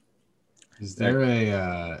Is there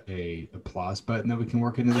a applause button that we can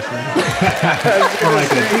work into the show? Or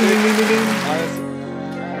like a ding ding ding ding ding?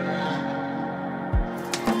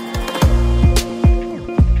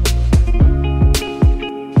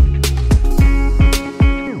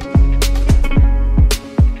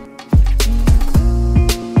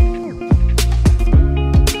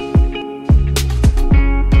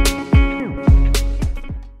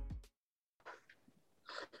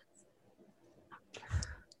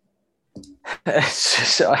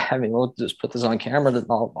 So, I mean, we'll just put this on camera that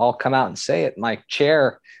I'll come out and say it. My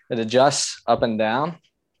chair, it adjusts up and down,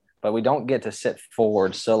 but we don't get to sit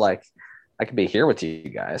forward. So like I could be here with you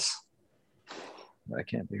guys, but I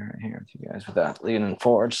can't be right here with you guys without leaning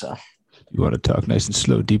forward. So you want to talk nice and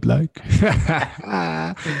slow, deep like?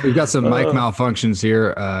 We've got some mic malfunctions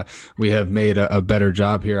here. We have made a better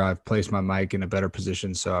job here. I've placed my mic in a better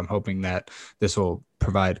position. So I'm hoping that this will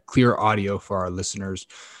provide clear audio for our listeners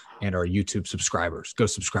and our YouTube subscribers. Go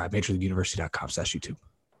subscribe, majorleagueuniversity.com/YouTube.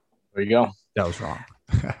 There you go. That was wrong.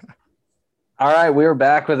 All right, we're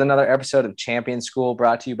back with another episode of Champion School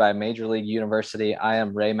brought to you by Major League University. I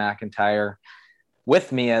am Ray McIntyre.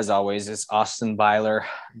 With me, as always, is Austin Byler,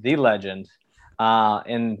 the legend.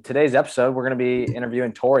 In today's episode, we're going to be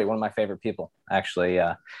interviewing Tori, one of my favorite people, actually.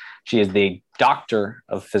 She is the doctor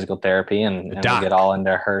of physical therapy, and we'll get all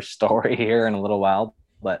into her story here in a little while.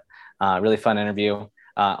 But really fun interview.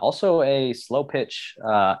 Also a slow pitch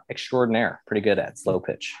extraordinaire, pretty good at slow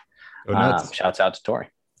pitch. Go nuts. Shouts out to Tori.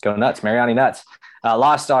 Go nuts, Mariani Nuts.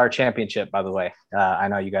 Lost our championship, by the way. I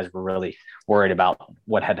know you guys were really worried about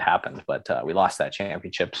what had happened, but we lost that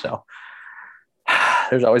championship. So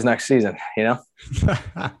there's always next season, you know?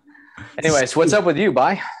 Anyways, what's up with you,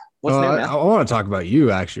 Bye? What's new, man? I want to talk about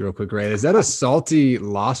you actually real quick, Ray. Is that a salty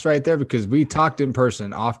loss right there? Because we talked in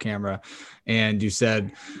person off camera and you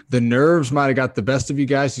said the nerves might've got the best of you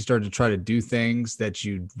guys. You started to try to do things that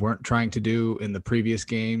you weren't trying to do in the previous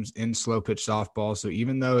games in slow pitch softball. So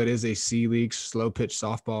even though it is a C League slow pitch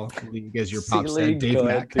softball league, as your pop said, Dave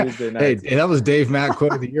Mack. Hey, that was Dave Mack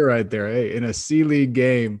quote of the year right there. Hey, in a C League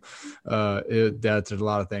game, there's a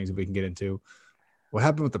lot of things that we can get into. What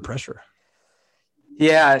happened with the pressure?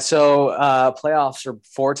 Yeah, so playoffs are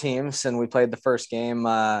 4 teams, and we played the first game,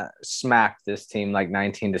 smacked this team like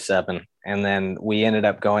 19-7, and then we ended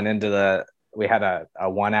up going into we had a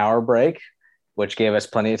 1-hour break, which gave us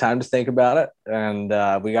plenty of time to think about it, and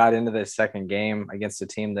we got into the second game against a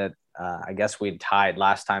team that I guess we'd tied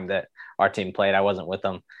last time that our team played. I wasn't with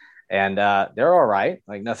them, and they're all right,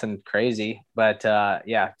 like nothing crazy, but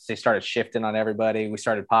yeah, they started shifting on everybody. We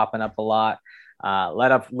started popping up a lot.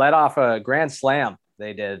 Let off a grand slam.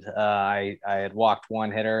 They did. I had walked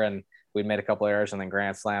one hitter and we'd made a couple errors and then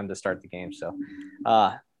grand slam to start the game. So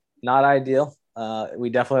not ideal. We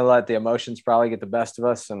definitely let the emotions probably get the best of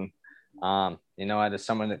us. And, you know, as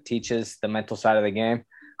someone that teaches the mental side of the game,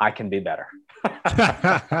 I can be better.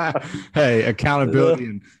 Hey, accountability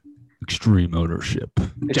and extreme ownership.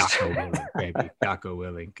 Jocko Willink, baby. Jocko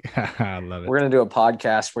Willink. I love it. We're going to do a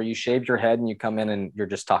podcast where you shave your head and you come in and you're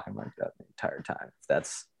just talking like that the entire time. If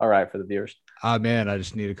that's all right for the viewers. Man, I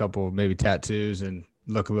just need a couple maybe tattoos and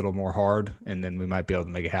look a little more hard, and then we might be able to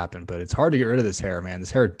make it happen. But it's hard to get rid of this hair, man.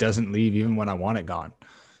 This hair doesn't leave even when I want it gone.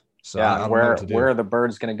 So yeah, where are the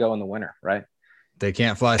birds going to go in the winter, right? They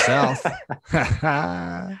can't fly south.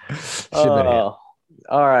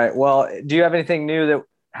 All right. Well, do you have anything new that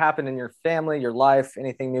happened in your family, your life,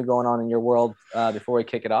 anything new going on in your world before we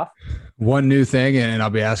kick it off? One new thing, and I'll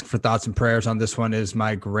be asking for thoughts and prayers on this one, is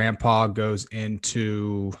my grandpa goes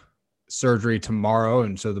into surgery tomorrow,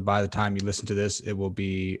 and so by the time you listen to this, it will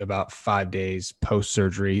be about 5 days post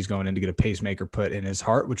surgery. He's going in to get a pacemaker put in his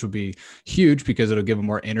heart, which will be huge because it'll give him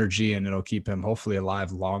more energy and it'll keep him hopefully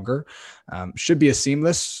alive longer. Should be a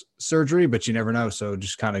seamless surgery, but you never know. So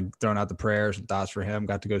just kind of throwing out the prayers and thoughts for him.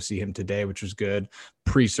 Got to go see him today, which was good.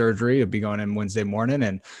 Pre-surgery, he'll be going in Wednesday morning,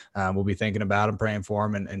 and we'll be thinking about him, praying for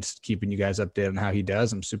him, and keeping you guys updated on how he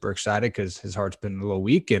does. I'm super excited because his heart's been a little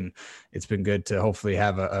weak, and it's been good to hopefully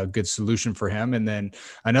have a good solution for him. And then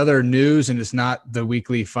another news, and it's not the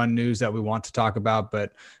weekly fun news that we want to talk about,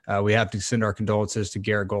 but we have to send our condolences to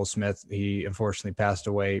Garrett Goldsmith. He unfortunately passed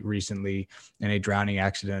away recently in a drowning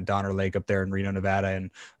accident at Donner Lake up there in Reno, Nevada.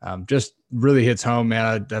 And just really hits home,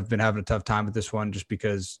 man. I've been having a tough time with this one just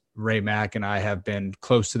because Ray Mack and I have been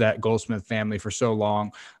close to that Goldsmith family for so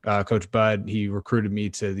long. Coach Bud, he recruited me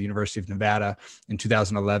to the University of Nevada in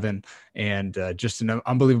 2011, and just an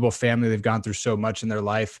unbelievable family. They've gone through so much in their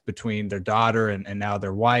life between their daughter and now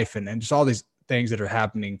their wife, and just all these things that are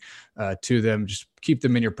happening to them. Just keep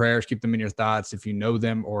them in your prayers, keep them in your thoughts. If you know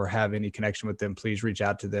them or have any connection with them, please reach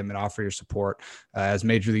out to them and offer your support. As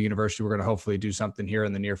Major League University, we're going to hopefully do something here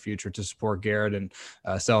in the near future to support Garrett and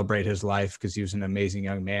celebrate his life, because he was an amazing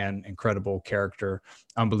young man, incredible character,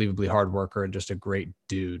 unbelievably hard worker, and just a great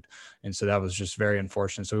dude. And so that was just very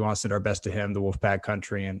unfortunate. So we want to send our best to him, the Wolfpack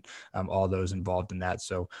country, and all those involved in that.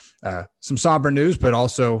 So some somber news, but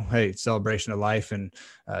also, hey, celebration of life, and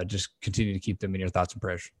just continue to keep them in your thoughts and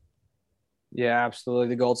prayers. Yeah, absolutely.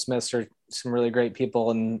 The Goldsmiths are some really great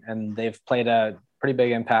people, and they've played a pretty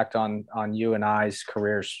big impact on you and I's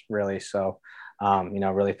careers, really. So,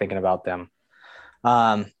 really thinking about them.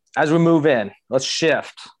 As we move in, let's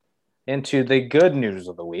shift into the good news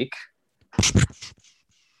of the week.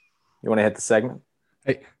 You want to hit the segment?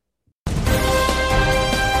 Hey.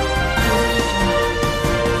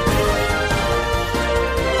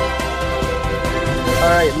 All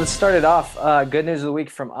right, let's start it off. Good news of the week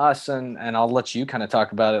from us, and I'll let you kind of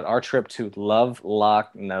talk about it. Our trip to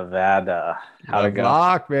Lovelock, Nevada. How'd it go?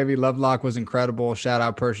 Lovelock, baby. Lovelock was incredible. Shout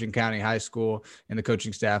out Pershing County High School and the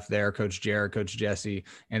coaching staff there, Coach Jared, Coach Jesse,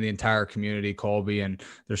 and the entire community, Colby. And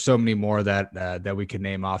there's so many more that we could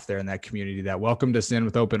name off there in that community that welcomed us in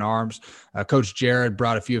with open arms. Coach Jared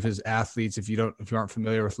brought a few of his athletes. If you aren't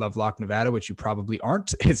familiar with Lovelock, Nevada, which you probably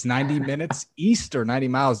aren't, it's 90 minutes east or 90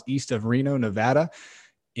 miles east of Reno, Nevada,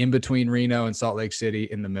 in between Reno and Salt Lake City,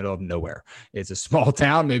 in the middle of nowhere. It's a small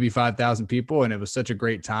town, maybe 5,000 people. And it was such a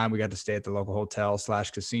great time. We got to stay at the local hotel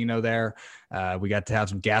 / casino there. We got to have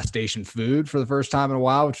some gas station food for the first time in a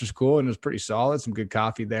while, which was cool. And it was pretty solid, some good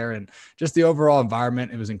coffee there. And just the overall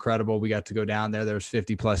environment, it was incredible. We got to go down there. There was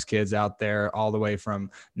 50 plus kids out there, all the way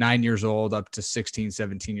from 9 years old up to 16,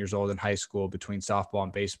 17 years old in high school, between softball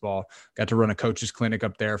and baseball. Got to run a coaches clinic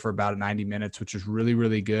up there for about 90 minutes, which was really,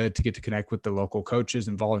 really good to get to connect with the local coaches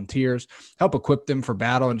and volunteers, help equip them for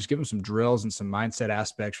battle, and just give them some drills and some mindset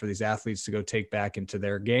aspects for these athletes to go take back into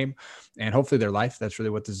their game and hopefully their life. That's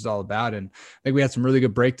really what this is all about. And I think we had some really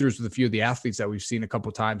good breakthroughs with a few of the athletes that we've seen a couple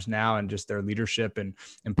of times now, and just their leadership and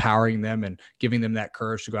empowering them and giving them that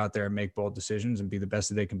courage to go out there and make bold decisions and be the best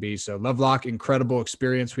that they can be. So Lovelock, incredible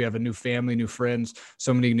experience. We have a new family, new friends,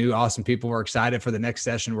 so many new awesome people. We're excited for the next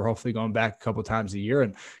session. We're hopefully going back a couple of times a year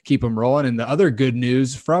and keep them rolling. And the other good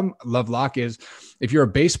news from Lovelock is, if you're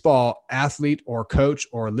a baseball athlete or coach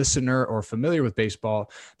or listener or familiar with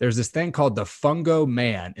baseball, there's this thing called the Fungo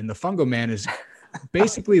Man. And the Fungo Man is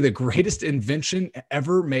basically the greatest invention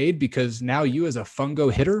ever made, because now you, as a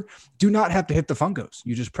fungo hitter, do not have to hit the fungos.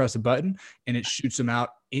 You just press a button and it shoots them out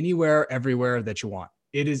anywhere, everywhere that you want.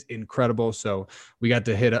 It is incredible. So we got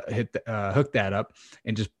to hook that up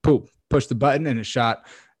and just push the button, and it shot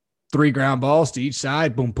 3 ground balls to each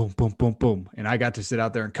side, boom, boom, boom, boom, boom. And I got to sit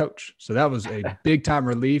out there and coach. So that was a big time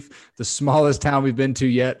relief. The smallest town we've been to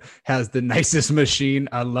yet has the nicest machine.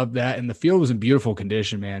 I love that. And the field was in beautiful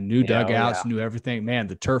condition, man. New dugouts, new everything, man.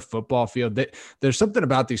 The turf football field. There's something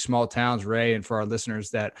about these small towns, Ray, and for our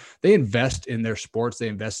listeners, that they invest in their sports. They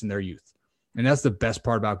invest in their youth. And that's the best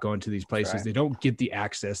part about going to these places. Right. They don't get the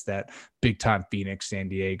access that big time Phoenix, San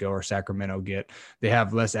Diego, or Sacramento get. They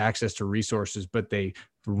have less access to resources, but they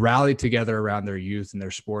rally together around their youth and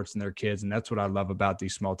their sports and their kids. And that's what I love about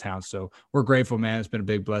these small towns. So we're grateful, man. It's been a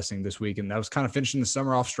big blessing this week. And that was kind of finishing the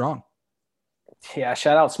summer off strong. Yeah.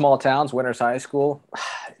 Shout out small towns, Winters High School,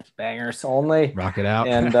 bangers only. Rock it out.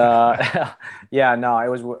 And it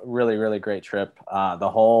was really, really great trip. The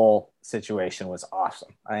whole situation was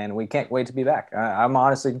awesome. And we can't wait to be back. I'm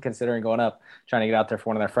honestly considering going up, trying to get out there for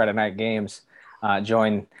one of their Friday night games,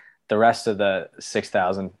 join the rest of the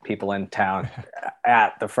 6,000 people in town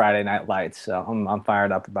at the Friday Night Lights. So I'm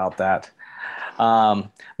fired up about that.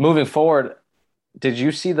 Moving forward, did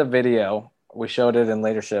you see the video? We showed it in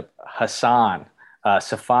leadership. Sifan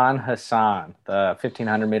Hassan, the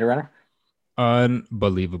 1,500 meter runner.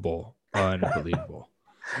 Unbelievable. We're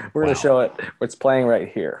going to show it. It's playing right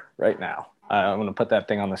here, right now. I'm going to put that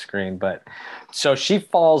thing on the screen. But so she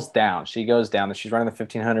falls down. She goes down and she's running the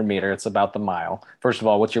 1,500 meter. It's about the mile. First of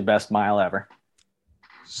all, what's your best mile ever?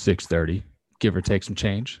 6:30, give or take some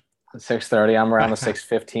change. 6:30. I'm around the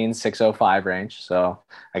 6:15, 6:05 range. So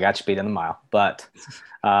I got you beat in the mile. But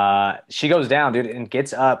she goes down, dude, and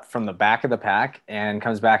gets up from the back of the pack and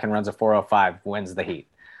comes back and runs a 4:05, wins the heat.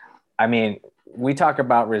 I mean, we talk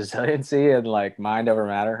about resiliency and like mind over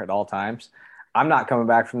matter at all times. I'm not coming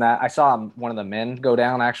back from that. I saw one of the men go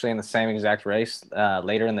down actually in the same exact race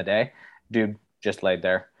later in the day. Dude just laid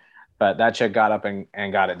there. But that chick got up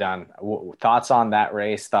and got it done. Thoughts on that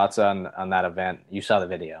race? Thoughts on that event? You saw the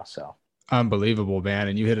video, so. Unbelievable, man.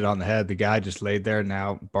 And you hit it on the head. The guy just laid there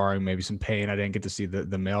now, barring maybe some pain. I didn't get to see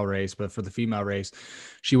the male race, but for the female race,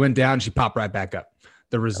 she went down, she popped right back up.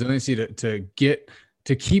 The resiliency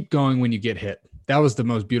to keep going when you get hit. That was the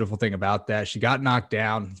most beautiful thing about that. She got knocked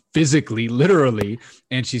down physically, literally.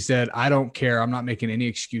 And she said, I don't care. I'm not making any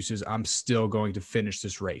excuses. I'm still going to finish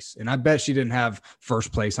this race. And I bet she didn't have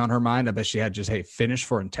first place on her mind. I bet she had just, hey, finish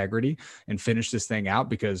for integrity and finish this thing out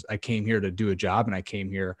because I came here to do a job and I came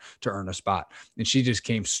here to earn a spot. And she just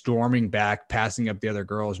came storming back, passing up the other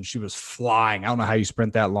girls. And she was flying. I don't know how you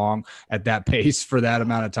sprint that long at that pace for that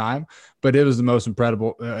amount of time, but it was the most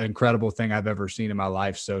incredible thing I've ever seen in my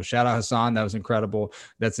life. So shout out Hassan. That was incredible.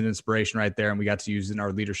 That's an inspiration right there. And we got to use it in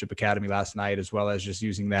our Leadership Academy last night, as well as just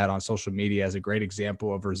using that on social media as a great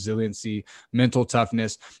example of resiliency, mental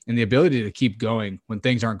toughness, and the ability to keep going when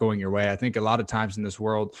things aren't going your way. I think a lot of times in this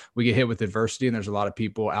world, we get hit with adversity, and there's a lot of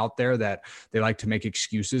people out there that they like to make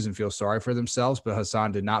excuses and feel sorry for themselves. But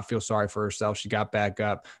Hassan did not feel sorry for herself. She got back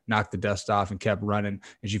up, knocked the dust off, and kept running.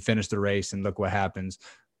 And she finished the race. And look what happens.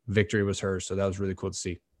 Victory was hers. So that was really cool to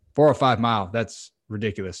see. 405 mile. That's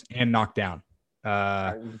ridiculous. And knocked down.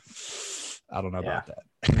 I don't know about that.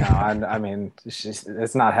 No, I mean,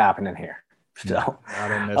 it's not happening here. So,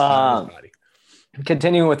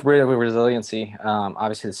 continuing with resiliency,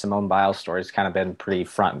 obviously the Simone Biles story has kind of been pretty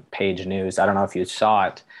front page news. I don't know if you saw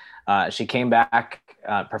it. She came back,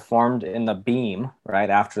 performed in the beam right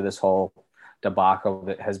after this whole debacle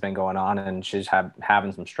that has been going on, and she's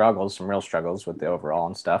having some real struggles with the overall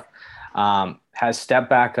and stuff. Has stepped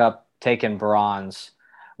back up, taken bronze.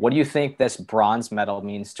 What do you think this bronze medal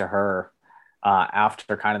means to her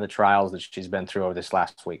after kind of the trials that she's been through over this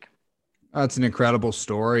last week? It's an incredible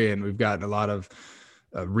story, and we've gotten a lot of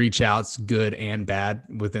reach outs, good and bad,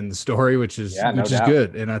 within the story, which is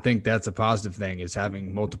good. And I think that's a positive thing, is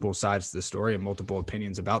having multiple sides to the story and multiple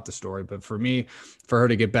opinions about the story. But for me, for her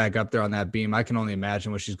to get back up there on that beam, I can only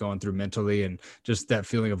imagine what she's going through mentally, and just that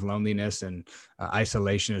feeling of loneliness and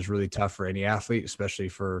isolation is really tough for any athlete, especially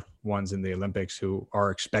for ones in the Olympics who are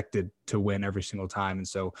expected to win every single time. And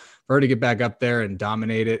so for her to get back up there and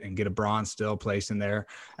dominate it and get a bronze still place in there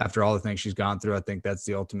after all the things she's gone through, I think that's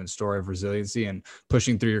the ultimate story of resiliency and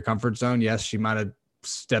pushing through your comfort zone. Yes, she might have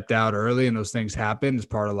stepped out early and those things happen as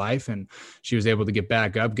part of life, and she was able to get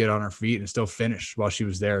back up, get on her feet, and still finish while she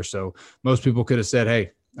was there. So most people could have said,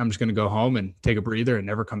 hey, I'm just going to go home and take a breather and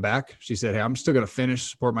never come back. She said, hey, I'm still going to finish,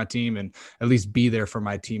 support my team, and at least be there for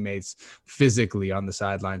my teammates physically on the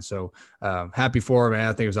sideline. So happy for her, man.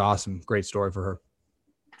 I think it was awesome. Great story for her.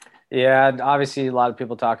 Yeah, obviously a lot of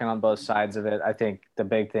people talking on both sides of it. I think the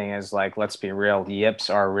big thing is, like, let's be real. Yips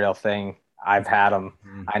are a real thing. I've had them.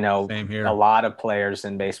 I know a lot of players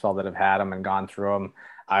in baseball that have had them and gone through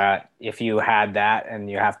them. If you had that and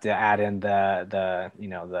you have to add in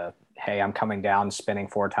the hey, I'm coming down, spinning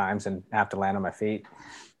 4 times and have to land on my feet,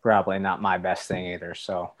 probably not my best thing either.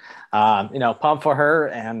 So, pump for her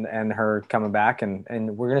and her coming back. And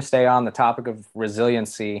we're going to stay on the topic of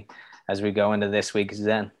resiliency as we go into this week's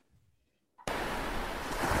Zen.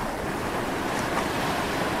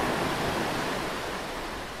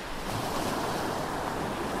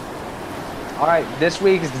 All right, this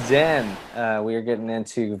week's Zen, we are getting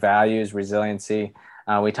into values, resiliency.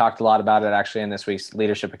 We talked a lot about it actually in this week's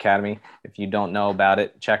Leadership Academy. If you don't know about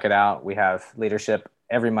it, check it out. We have leadership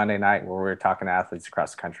every Monday night where we're talking to athletes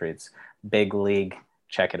across the country. It's big league.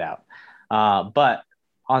 Check it out. But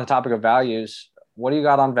on the topic of values, what do you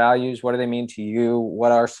got on values? What do they mean to you?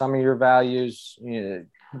 What are some of your values?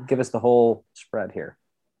 Give us the whole spread here.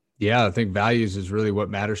 Yeah, I think values is really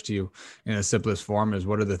what matters to you in the simplest form. Is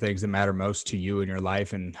what are the things that matter most to you in your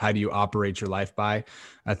life, and how do you operate your life by?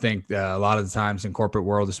 I think a lot of the times in corporate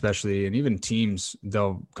world, especially, and even teams,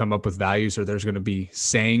 they'll come up with values, or there's going to be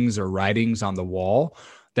sayings or writings on the wall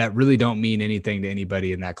that really don't mean anything to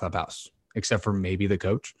anybody in that clubhouse, except for maybe the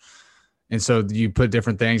coach. And so you put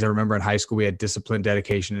different things. I remember in high school, we had discipline,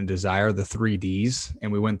 dedication, and desire, the 3 Ds. And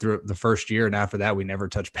we went through it the first year. And after that, we never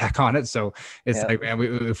touched back on it. So it's like, man,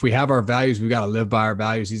 if we have our values, we got to live by our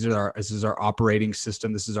values. This is our operating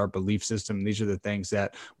system. This is our belief system. These are the things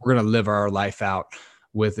that we're going to live our life out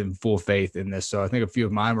with in full faith in this. So I think a few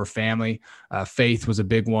of mine were family. Faith was a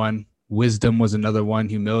big one. Wisdom was another one.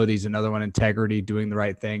 Humility is another one. Integrity, doing the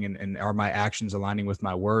right thing, and are my actions aligning with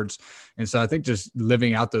my words? And so I think just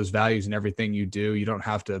living out those values in everything you do. You don't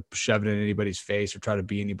have to shove it in anybody's face or try to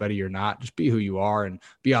be anybody you're not. Just be who you are and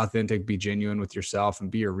be authentic, be genuine with yourself,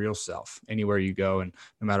 and be your real self anywhere you go, and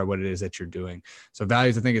no matter what it is that you're doing. So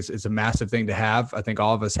values, I think it's a massive thing to have. I think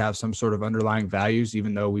all of us have some sort of underlying values,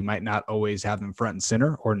 even though we might not always have them front and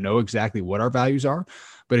center or know exactly what our values are.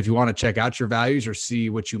 But if you want to check out your values or see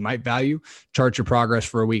what you might value, chart your progress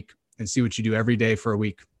for a week and see what you do every day for a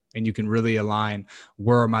week. And you can really align,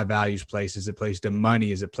 where are my values placed? Is it placed in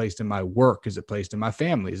money? Is it placed in my work? Is it placed in my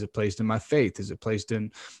family? Is it placed in my faith? Is it placed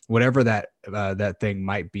in whatever that thing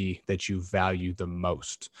might be that you value the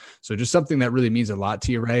most? So just something that really means a lot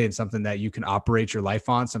to you, Ray, and something that you can operate your life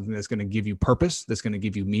on, something that's going to give you purpose, that's going to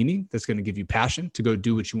give you meaning, that's going to give you passion to go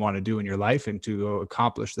do what you want to do in your life and to go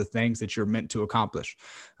accomplish the things that you're meant to accomplish.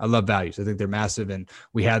 I love values. I think they're massive. And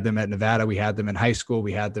we had them at Nevada. We had them in high school.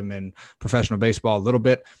 We had them in professional baseball a little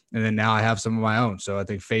bit. And then now I have some of my own. So I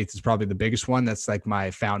think faith is probably the biggest one. That's like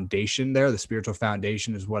my foundation there. The spiritual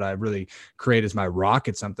foundation is what I really create as my rock.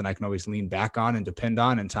 It's something I can always lean back on and depend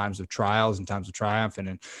on in times of trials and times of triumph and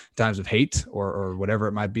in times of hate or whatever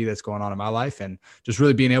it might be that's going on in my life. And just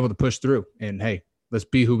really being able to push through and, hey, let's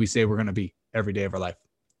be who we say we're going to be every day of our life.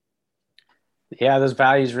 Yeah, those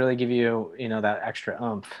values really give you, that extra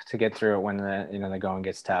oomph to get through it when the going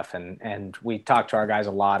gets tough. And we talk to our guys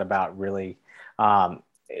a lot about really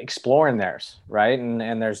exploring theirs, right?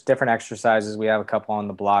 And there's different exercises. We have a couple on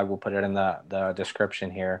the blog. We'll put it in the description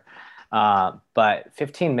here. But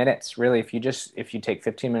 15 minutes, really, if you take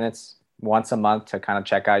 15 minutes once a month to kind of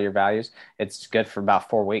check out your values, it's good for about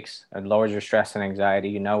 4 weeks. It lowers your stress and anxiety.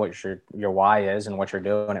 You know what your why is and what you're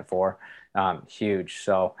doing it for. Huge.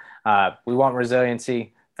 So we want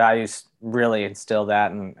resiliency. Values really instill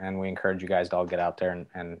that, and we encourage you guys to all get out there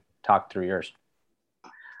and talk through yours.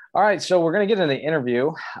 All right, so we're going to get into the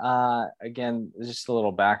interview. Again, just a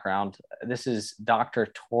little background. This is Dr.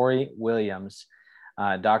 Tori Williams,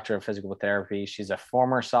 doctor of physical therapy. She's a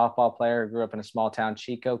former softball player, grew up in a small town,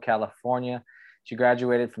 Chico, California. She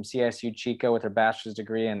graduated from CSU Chico with her bachelor's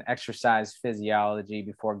degree in exercise physiology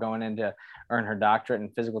before going in to earn her doctorate in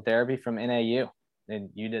physical therapy from NAU. And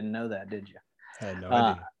you didn't know that, did you? I had no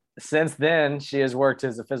idea. Since then, she has worked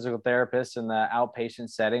as a physical therapist in the outpatient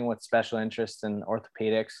setting with special interests in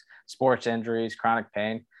orthopedics, sports injuries, chronic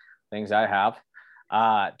pain, things I have.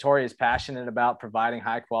 Tori is passionate about providing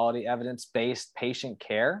high quality evidence-based patient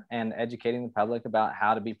care and educating the public about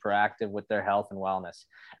how to be proactive with their health and wellness.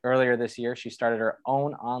 Earlier this year, she started her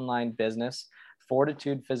own online business,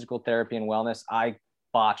 Fortitude Physical Therapy and Wellness. I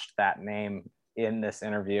botched that name in this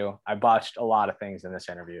interview. I botched a lot of things in this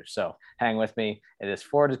interview, so hang with me. It is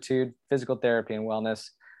Fortitude Physical Therapy and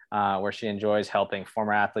Wellness, where she enjoys helping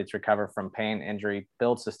former athletes recover from pain, injury,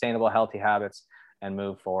 build sustainable, healthy habits, and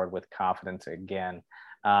move forward with confidence again.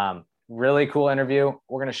 Really cool interview.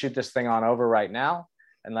 We're going to shoot this thing on over right now,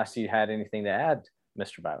 unless you had anything to add,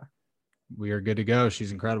 Mr. Byler. We are good to go.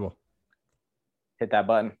 She's incredible. Hit that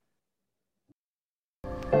button.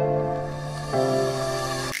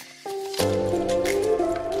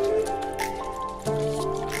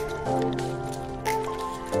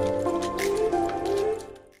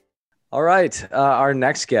 All right. Our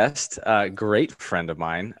next guest, great friend of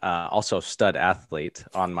mine, also stud athlete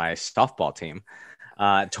on my softball team,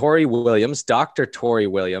 Tori Williams, Dr. Tori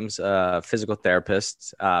Williams, physical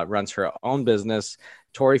therapist, runs her own business,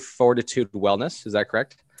 Tori Fortitude Wellness. Is that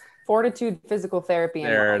correct? Fortitude Physical Therapy.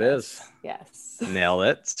 And there Wellness. It is. Yes. Nailed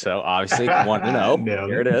it. So obviously want to know.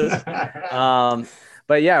 Here it is.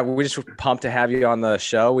 But yeah, we're just pumped to have you on the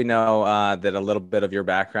show. We know that a little bit of your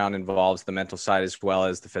background involves the mental side as well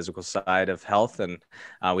as the physical side of health. And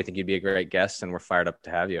we think you'd be a great guest, and we're fired up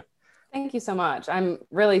to have you. Thank you so much. I'm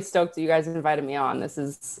really stoked that you guys invited me on. This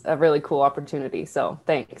is a really cool opportunity. So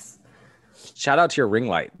thanks. Shout out to your ring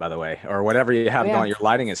light, by the way, or whatever you have going. Your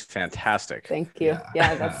lighting is fantastic. Thank you.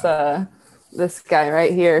 Yeah, that's this guy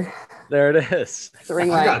right here. There it is. The ring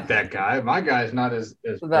light. I got that guy. My guy's not as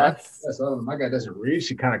bright. My guy doesn't reach.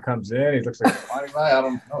 He kind of comes in. He looks like a lighting light. I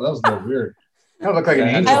don't know. That was a little weird. Kind of look like an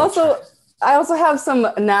angel. I also have some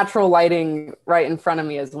natural lighting right in front of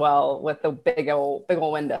me as well with the big old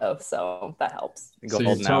window, so that helps. So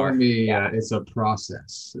you're telling me it's a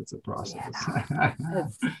process. It's a process. Yeah.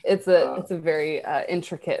 it's a very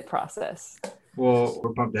intricate process. Well,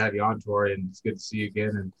 we're pumped to have you on, Tori, and it's good to see you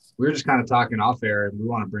again. And we were just kind of talking off air, and we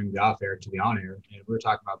want to bring the off air to the on air. And we were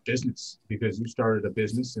talking about business because you started a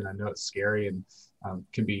business, and I know it's scary and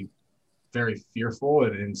can be very fearful.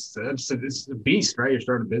 And it's a beast, right? You're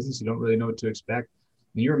starting a business. You don't really know what to expect.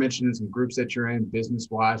 And you were mentioning some groups that you're in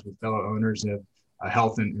business-wise with fellow owners of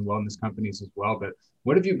health and wellness companies as well. But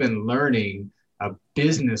what have you been learning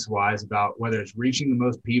business-wise about whether it's reaching the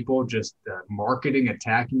most people, just marketing,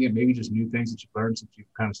 attacking it, maybe just new things that you've learned since you've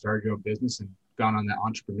kind of started your own business and gone on that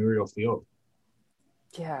entrepreneurial field?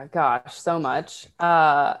 Yeah, gosh, so much.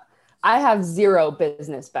 I have zero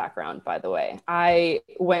business background, by the way. I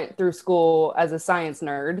went through school as a science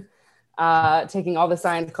nerd. taking all the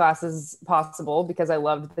science classes possible because I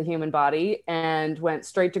loved the human body, and went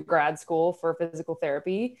straight to grad school for physical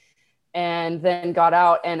therapy, and then got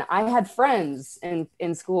out. And I had friends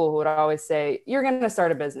in school who would always say, you're going to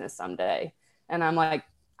start a business someday. And I'm like,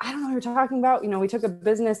 I don't know what you're talking about. We took a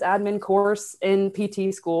business admin course in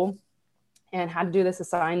PT school and had to do this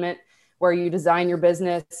assignment where you design your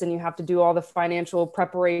business and you have to do all the financial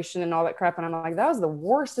preparation and all that crap. And I'm like, that was the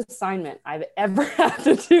worst assignment I've ever had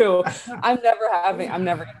to do. I'm never going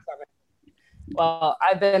to start. Well,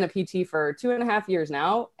 I've been a PT for 2.5 years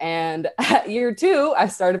now. And at year 2, I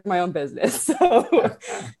started my own business. So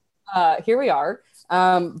here we are.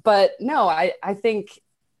 But no, I think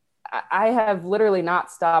I have literally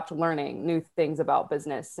not stopped learning new things about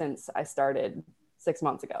business since I started 6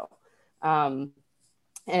 months ago.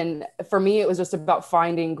 And for me, it was just about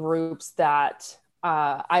finding groups that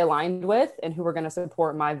I aligned with and who were going to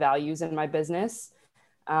support my values in my business,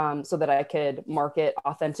 so that I could market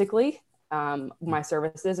authentically my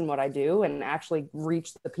services and what I do, and actually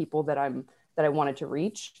reach the people that I wanted to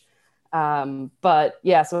reach. But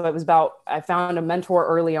yeah, so it was about, I found a mentor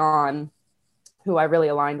early on who I really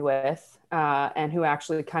aligned with, and who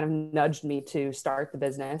actually kind of nudged me to start the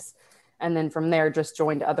business. And then from there, just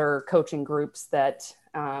joined other coaching groups that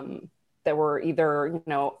were either,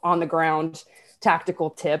 on the ground tactical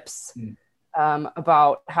tips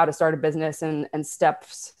about how to start a business and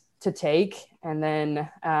steps to take. And then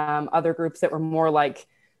other groups that were more like,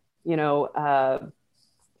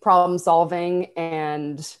 problem solving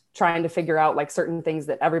and trying to figure out like certain things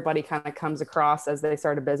that everybody kind of comes across as they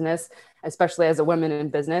start a business, especially as a woman in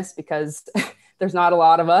business, because there's not a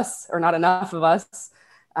lot of us or not enough of us.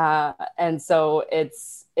 And so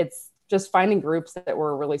it's just finding groups that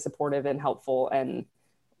were really supportive and helpful. And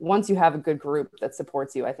once you have a good group that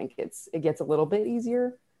supports you, I think it gets a little bit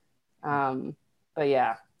easier. But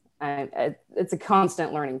yeah, it's a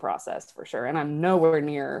constant learning process for sure. And I'm nowhere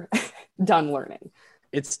near done learning.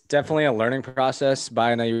 It's definitely a learning process, but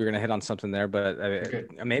I know you were going to hit on something there, but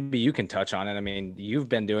maybe you can touch on it. I mean, you've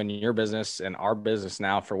been doing your business and our business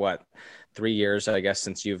now for what, 3 years, I guess,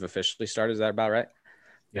 since you've officially started. Is that about right?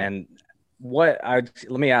 Yeah. And let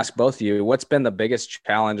me ask both of you, what's been the biggest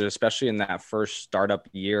challenge, especially in that first startup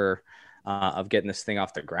year of getting this thing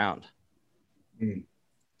off the ground?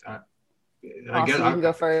 I guess you can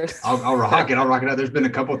go first. I'll rock it. I'll rock it out. There's been a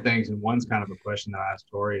couple of things, and one's kind of a question that I asked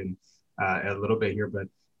Tori and a little bit here, but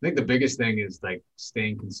I think the biggest thing is like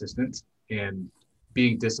staying consistent and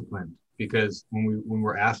being disciplined, because when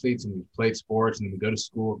we're athletes and we played sports and then we go to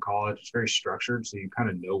school or college, it's very structured. So you kind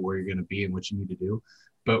of know where you're going to be and what you need to do.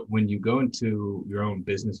 But when you go into your own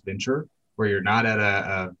business venture where you're not at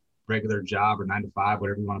a regular job or 9 to 5,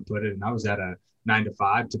 whatever you want to put it. And I was at a 9 to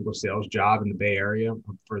 5 typical sales job in the Bay Area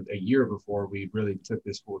for a year before we really took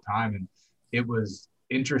this full time. And it was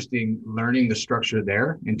interesting learning the structure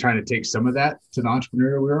there and trying to take some of that to the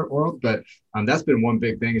entrepreneurial world. But that's been one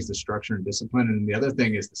big thing, is the structure and discipline. And the other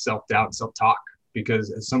thing is the self-doubt and self-talk,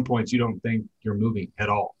 because at some points you don't think you're moving at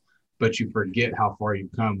all, but you forget how far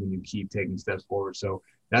you've come when you keep taking steps forward. So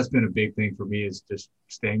that's been a big thing for me, is just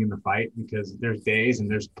staying in the fight, because there's days,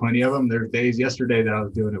 and there's plenty of them. There's days yesterday that I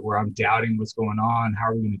was doing it where I'm doubting what's going on. How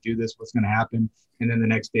are we going to do this? What's going to happen? And then the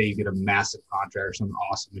next day you get a massive contract or something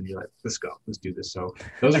awesome, and you're like, let's go, let's do this. So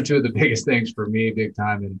those are two of the biggest things for me, big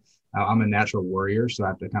time. And I'm a natural warrior, so I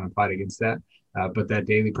have to kind of fight against that. But that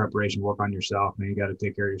daily preparation, work on yourself, man, you got to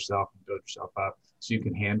take care of yourself and build yourself up so you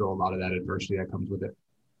can handle a lot of that adversity that comes with it.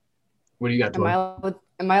 What do you got, Tori?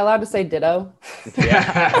 Am I allowed to say ditto?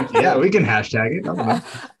 Yeah, we can hashtag it.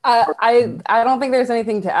 I don't think there's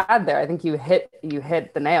anything to add there. I think you hit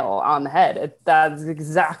the nail on the head. That's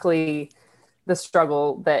exactly the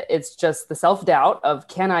struggle. That it's just the self-doubt of,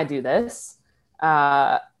 can I do this?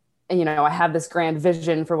 I have this grand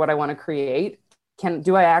vision for what I want to create.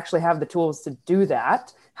 Do I actually have the tools to do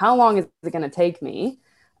that? How long is it going to take me?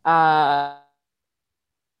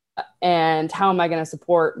 And how am I going to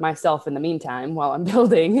support myself in the meantime while I'm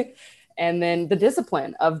building? And then the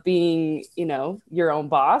discipline of being, your own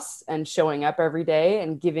boss and showing up every day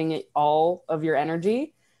and giving it all of your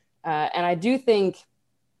energy. And I do think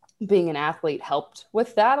being an athlete helped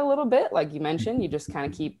with that a little bit. Like you mentioned, you just kind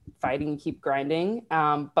of keep fighting, keep grinding.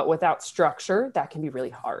 But without structure, that can be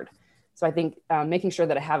really hard. So I think making sure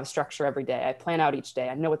that I have a structure every day, I plan out each day,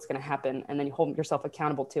 I know what's going to happen, and then you hold yourself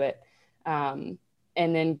accountable to it.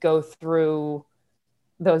 And then go through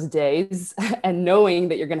those days and knowing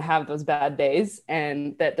that you're going to have those bad days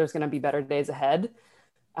and that there's going to be better days ahead.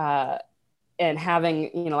 And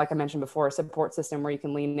having, like I mentioned before, a support system where you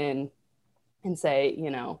can lean in and say,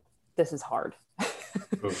 this is hard.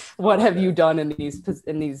 what have you done in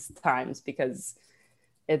these times? Because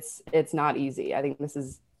it's not easy. I think this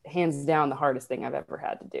is hands down the hardest thing I've ever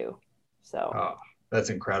had to do. So. Oh, that's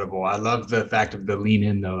incredible. I love the fact of the lean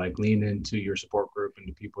in though, like lean into your support group and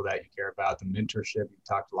the people that you care about, the mentorship. You've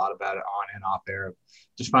talked a lot about it on and off air,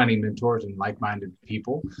 just finding mentors and like-minded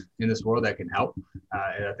people in this world that can help.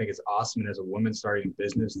 And I think it's awesome. And as a woman starting a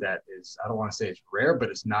business that is, I don't want to say it's rare, but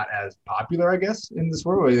it's not as popular, I guess, in this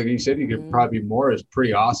world. Like you said, you could probably be more, is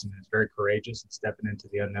pretty awesome. It's very courageous and stepping into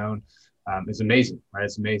the unknown. It's amazing, right?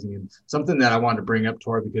 It's amazing. And something that I wanted to bring up,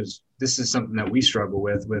 Tori, because this is something that we struggle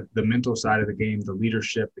with the mental side of the game, the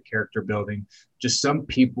leadership, the character building. Just some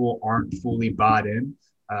people aren't fully bought in.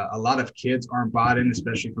 A lot of kids aren't bought in,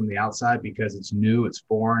 especially from the outside, because it's new, it's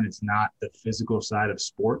foreign, it's not the physical side of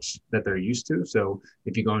sports that they're used to. So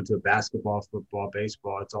if you go into a basketball, football,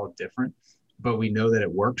 baseball, it's all different. But we know that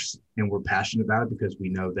it works and we're passionate about it because we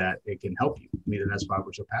know that it can help you. And that's why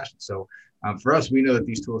we're so passionate. So for us, we know that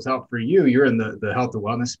these tools help. For you, you're in the health and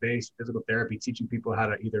wellness space, physical therapy, teaching people how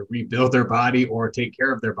to either rebuild their body or take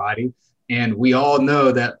care of their body. And we all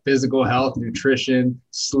know that physical health, nutrition,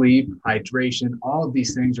 sleep, hydration, all of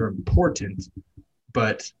these things are important,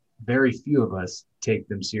 but very few of us take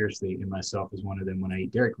them seriously, and myself is one of them when I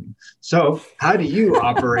eat Dairy Queen. So how do you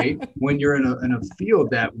operate when you're in a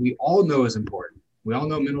field that we all know is important? We all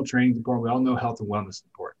know mental training is important. We all know health and wellness is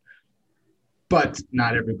important. But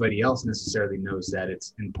not everybody else necessarily knows that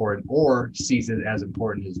it's important or sees it as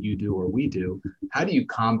important as you do or we do. How do you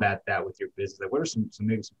combat that with your business? Like, what are some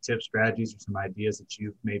maybe some tips, strategies, or some ideas that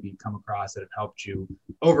you've maybe come across that have helped you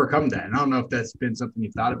overcome that? And I don't know if that's been something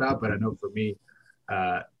you've thought about, but I know for me,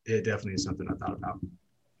 it definitely is something I thought about.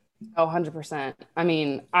 Oh, 100%. I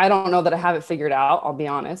mean, I don't know that I have it figured out. I'll be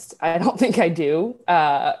honest. I don't think I do.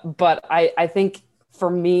 But I think for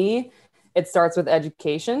me, it starts with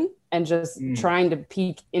education and just trying to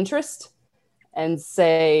pique interest and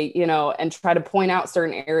say, and try to point out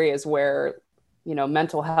certain areas where,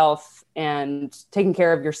 mental health and taking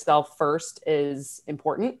care of yourself first is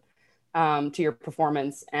important to your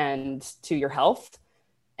performance and to your health.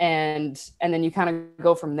 And then you kind of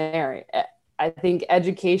go from there. I think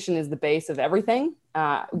education is the base of everything.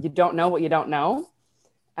 You don't know what you don't know.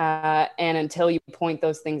 And until you point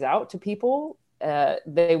those things out to people,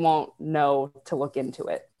 they won't know to look into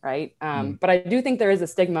it. Right. But I do think there is a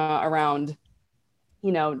stigma around,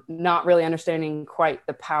 not really understanding quite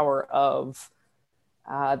the power of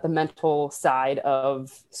the mental side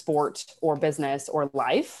of sport or business or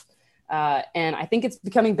life. And I think it's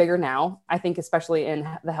becoming bigger now. I think especially in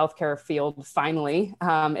the healthcare field, finally,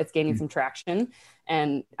 it's gaining some traction.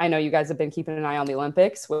 And I know you guys have been keeping an eye on the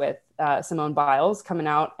Olympics with Simone Biles coming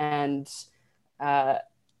out and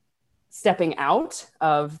stepping out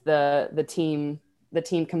of the team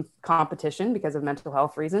competition because of mental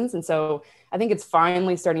health reasons. And so I think it's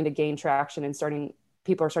finally starting to gain traction and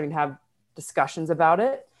people are starting to have discussions about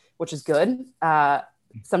it, which is good.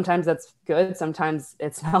 Sometimes that's good. Sometimes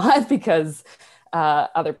it's not because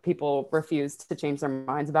other people refuse to change their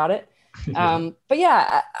minds about it. But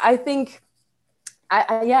yeah, I think,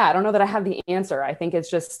 I don't know that I have the answer. I think it's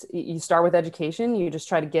just, you start with education. You just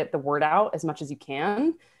try to get the word out as much as you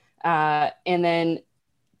can. And then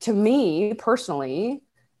to me personally,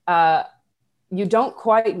 you don't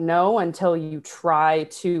quite know until you try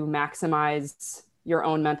to maximize your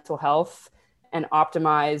own mental health and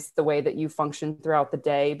optimize the way that you function throughout the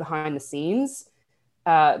day behind the scenes,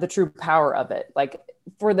 the true power of it. Like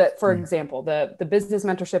for example, the business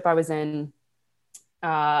mentorship I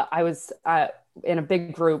was in a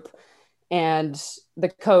big group, and the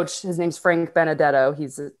coach, his name's Frank Benedetto.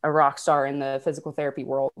 He's a rock star in the physical therapy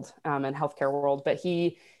world and healthcare world, but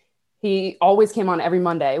he always came on every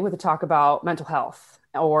Monday with a talk about mental health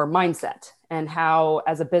or mindset and how,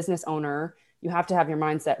 as a business owner, you have to have your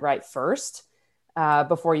mindset right first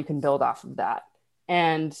before you can build off of that.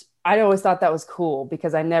 And I always thought that was cool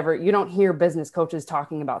because you don't hear business coaches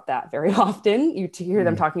talking about that very often. You hear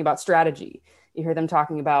them talking about strategy. You hear them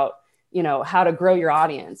talking about, how to grow your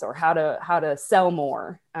audience or how to sell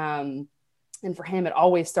more. And for him, it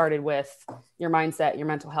always started with your mindset, your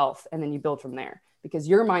mental health, and then you build from there, because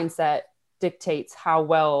your mindset dictates how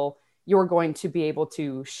well you're going to be able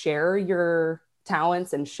to share your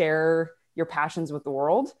talents and share your passions with the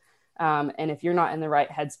world. And if you're not in the right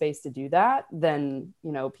headspace to do that, then,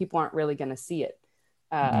 people aren't really going to see it.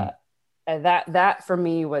 That for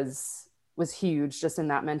me was huge, just in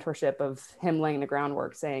that mentorship of him laying the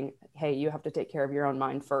groundwork, saying, hey, you have to take care of your own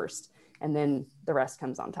mind first, and then the rest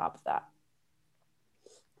comes on top of that.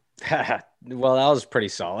 Well, that was pretty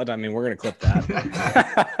solid. I mean, we're going to clip that.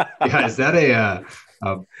 Yeah. Is that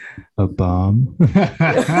a, a bomb.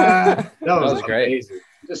 That was great. amazing.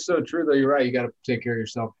 Just so true, though. You're right. You got to take care of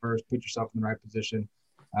yourself first. Put yourself in the right position.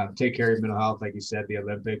 Take care of your mental health. Like you said, the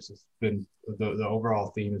Olympics has been the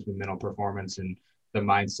overall theme has been mental performance and the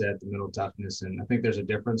mindset, the mental toughness. And I think there's a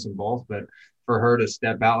difference in both. But for her to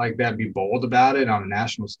step out like that, be bold about it on a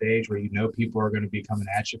national stage where people are going to be coming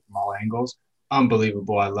at you from all angles,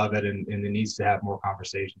 unbelievable. I love it. And it needs to have more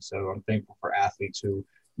conversation. So I'm thankful for athletes who,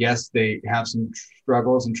 yes, they have some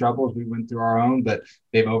struggles and troubles. We went through our own, but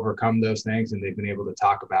they've overcome those things and they've been able to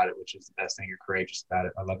talk about it, which is the best thing. You're courageous about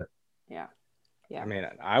it. I love it. Yeah. Yeah. I mean,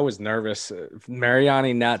 I was nervous.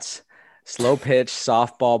 Mariani Nuts, slow pitch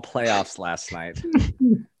softball playoffs last night,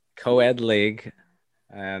 co-ed league.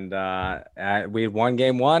 And we had won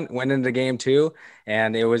game one, went into game two,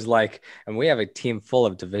 and it was like, and we have a team full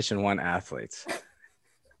of Division I athletes.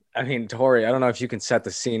 I mean, Tori, I don't know if you can set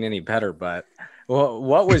the scene any better, but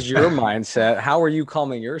what was your mindset? How were you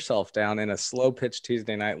calming yourself down in a slow pitch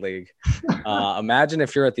Tuesday night league? Imagine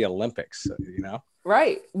if you're at the Olympics,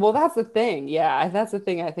 Right. Well, that's the thing. Yeah. That's the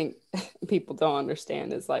thing I think people don't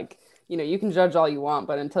understand is like, you can judge all you want,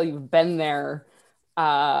 but until you've been there,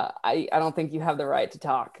 I don't think you have the right to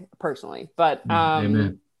talk personally, but,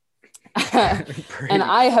 Amen. And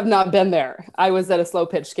I have not been there. I was at a slow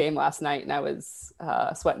pitch game last night and I was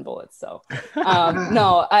sweating bullets. So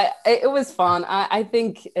no, it was fun. I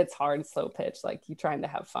think it's hard slow pitch, like you trying to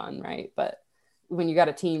have fun, right? But when you got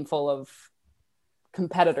a team full of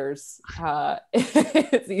competitors,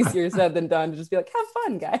 it's easier said than done to just be like, have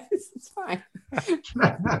fun, guys. It's fine.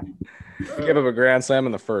 You give up a grand slam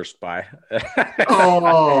in the first. Bye. Oh,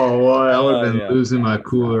 boy, I would have been losing my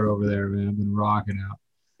cooler over there, man. I've been rocking out.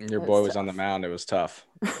 Your boy was on the mound. It was tough.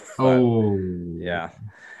 Oh, yeah.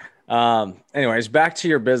 Anyways, back to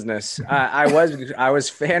your business. I was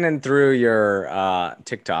fanning through your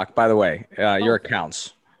TikTok. By the way, your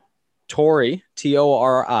accounts, Tori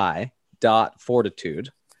Tori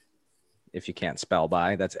 .fortitude. If you can't spell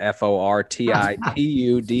by, that's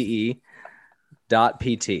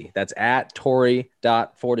FORTITUDE.PT. That's at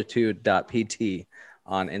Tori.fortitude.pt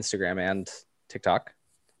on Instagram and TikTok.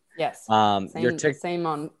 Yes. Same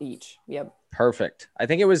on each. Yep. Perfect. I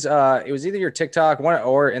think it was either your TikTok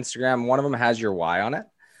or Instagram. One of them has your Y on it.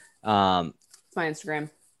 It's my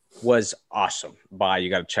Instagram. Was awesome. Bye.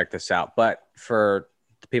 You got to check this out. But for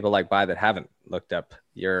the people like Bye that haven't looked up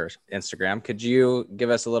your Instagram, could you give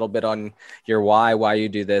us a little bit on your why you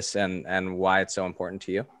do this and why it's so important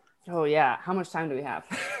to you? Oh yeah. How much time do we have?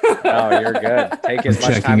 Oh, you're good. Take as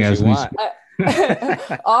much time as you want.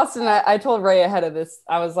 Austin, I told Ray ahead of this,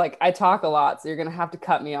 I was like, I talk a lot, so you're going to have to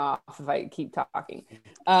cut me off if I keep talking.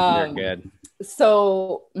 You're good.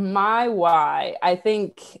 So my why, I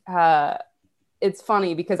think it's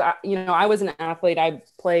funny because I was an athlete. I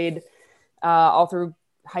played all through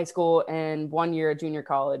high school and 1 year at junior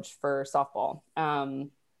college for softball.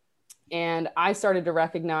 And I started to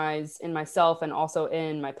recognize in myself and also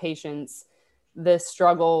in my patients this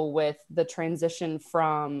struggle with the transition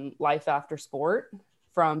from life after sport,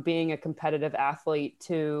 from being a competitive athlete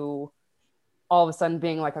to all of a sudden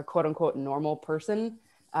being like a quote unquote normal person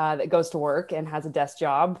that goes to work and has a desk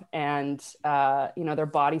job. And, their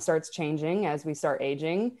body starts changing as we start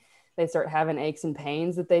aging. They start having aches and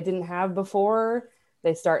pains that they didn't have before.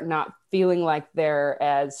 They start not feeling like they're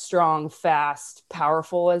as strong, fast,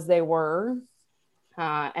 powerful as they were.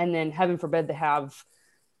 And then heaven forbid they have,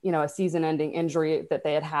 a season-ending injury that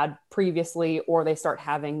they had previously, or they start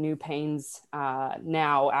having new pains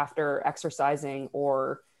now after exercising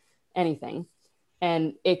or anything.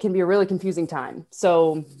 And it can be a really confusing time.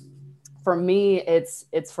 So for me,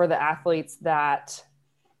 it's for the athletes that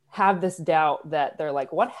have this doubt that they're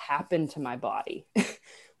like, what happened to my body?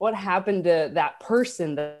 What happened to that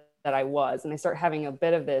person that I was? And they start having a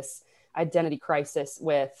bit of this identity crisis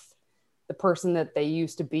with the person that they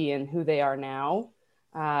used to be and who they are now.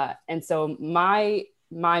 And so my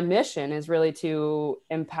mission is really to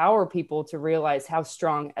empower people to realize how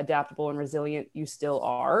strong, adaptable, and resilient you still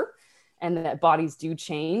are, and that bodies do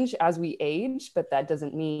change as we age, but that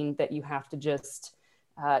doesn't mean that you have to just,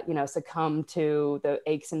 succumb to the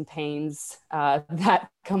aches and pains that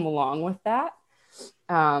come along with that.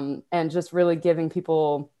 And just really giving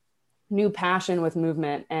people new passion with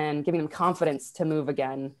movement and giving them confidence to move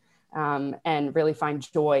again. And really find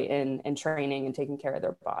joy in training and taking care of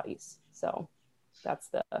their bodies. So that's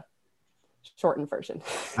the shortened version.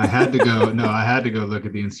 I had to go look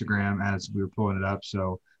at the Instagram as we were pulling it up.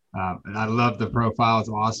 So And I love the profile. It's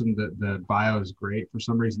awesome. The bio is great. For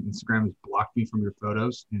some reason, Instagram has blocked me from your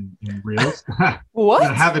photos in reels. What?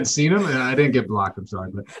 I haven't seen them, and I didn't get blocked. I'm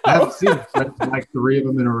sorry, but I haven't seen like 3 of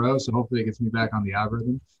them in a row. So hopefully it gets me back on the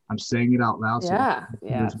algorithm. I'm saying it out loud. So Yeah.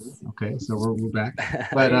 Yeah. okay, so we're back. There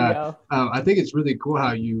But you go. I think it's really cool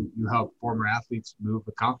how you help former athletes move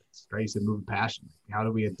with confidence, right? You said move with passion. How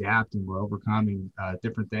do we adapt and we're overcoming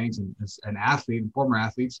different things? And as an athlete and former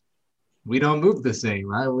athletes, we don't move the same,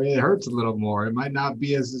 right? It hurts a little more. It might not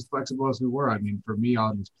be as flexible as we were. I mean, for me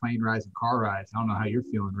on these plane rides and car rides, I don't know how you're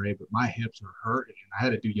feeling, Ray, but my hips are hurting. I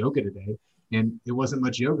had to do yoga today, and it wasn't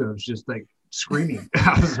much yoga. It was just like screaming.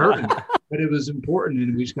 I was hurting, but it was important,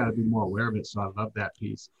 and we just got to be more aware of it. So I love that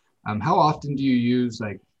piece. How often do you use,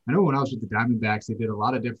 like, I know when I was with the Diamondbacks, they did a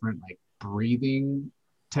lot of different like breathing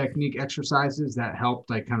technique exercises that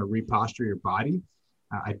helped like kind of reposture your body.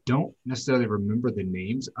 I don't necessarily remember the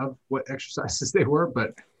names of what exercises they were,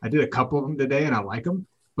 but I did a couple of them today and I like them.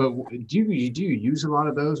 But do you use a lot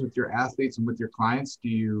of those with your athletes and with your clients? Do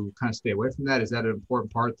you kind of stay away from that? Is that an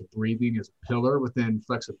important part? The breathing as a pillar within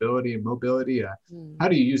flexibility and mobility. How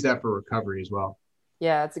do you use that for recovery as well?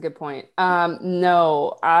 Yeah, that's a good point.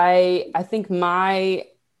 No, I think my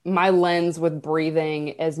lens with breathing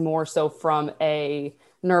is more so from a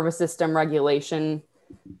nervous system regulation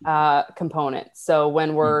component. So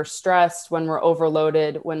when we're stressed, when we're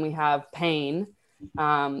overloaded, when we have pain,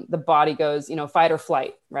 the body goes, fight or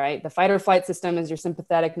flight, right? The fight or flight system is your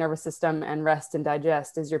sympathetic nervous system, and rest and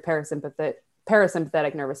digest is your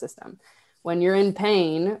parasympathetic nervous system. When you're in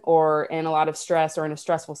pain or in a lot of stress or in a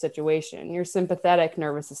stressful situation, your sympathetic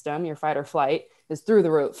nervous system, your fight or flight, is through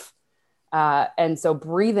the roof. And so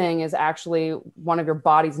breathing is actually one of your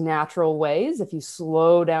body's natural ways. If you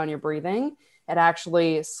slow down your breathing, it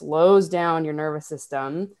actually slows down your nervous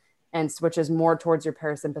system and switches more towards your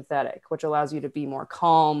parasympathetic, which allows you to be more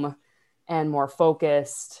calm and more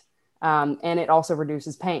focused. And it also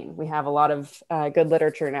reduces pain. We have a lot of good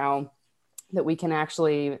literature now that we can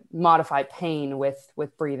actually modify pain with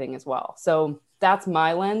breathing as well. So that's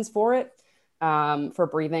my lens for it, for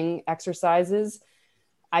breathing exercises.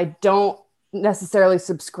 I don't necessarily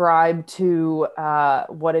subscribe to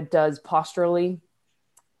what it does posturally.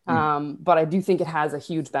 But I do think it has a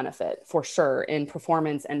huge benefit for sure in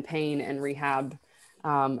performance and pain and rehab,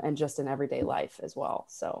 and just in everyday life as well.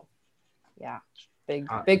 So yeah,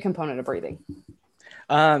 big component of breathing.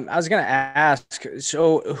 I was going to ask,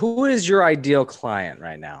 so who is your ideal client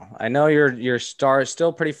right now? I know your star is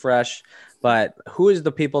still pretty fresh, but who is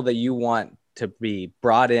the people that you want to be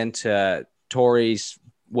brought into Tori's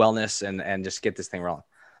wellness and just get this thing rolling?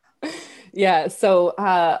 Yeah. So,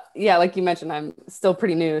 like you mentioned, I'm still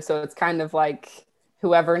pretty new. So it's kind of like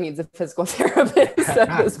whoever needs a physical therapist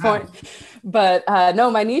at this point. But no,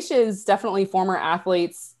 my niche is definitely former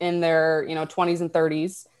athletes in their, 20s and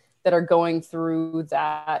 30s that are going through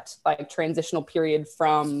that like transitional period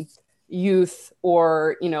from youth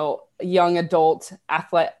or, young adult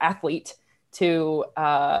athlete to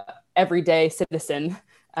everyday citizen,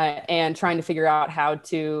 and trying to figure out how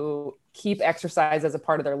to keep exercise as a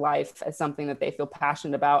part of their life, as something that they feel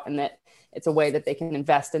passionate about, and that it's a way that they can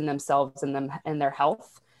invest in themselves and their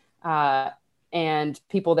health. And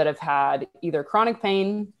people that have had either chronic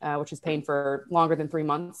pain, which is pain for longer than 3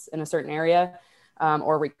 months in a certain area,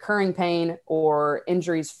 or recurring pain or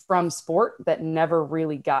injuries from sport that never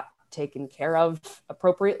really got taken care of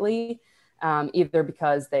appropriately, either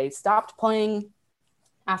because they stopped playing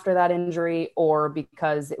after that injury or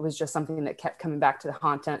because it was just something that kept coming back to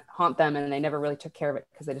haunt them, and they never really took care of it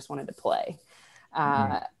because they just wanted to play.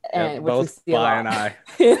 And which both we see Bly and I.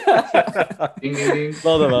 Ding, ding, ding.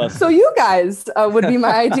 Both of us. So you guys would be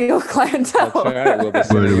my ideal clientele. That's right. We'll be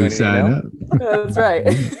Where do we sending you an sign email. up? That's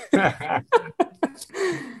right.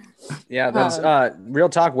 Yeah, that's real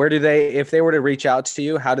talk. Where do if they were to reach out to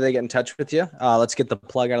you, how do they get in touch with you? Let's get the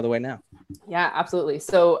plug out of the way now. Yeah, absolutely.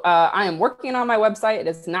 So I am working on my website. It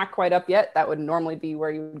is not quite up yet. That would normally be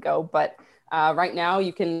where you would go. But right now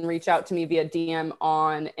you can reach out to me via DM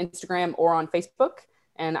on Instagram or on Facebook,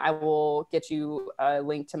 and I will get you a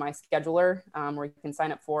link to my scheduler, where you can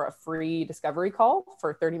sign up for a free discovery call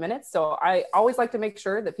for 30 minutes. So I always like to make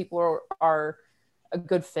sure that people are a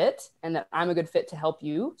good fit and that I'm a good fit to help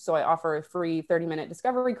you. So I offer a free 30-minute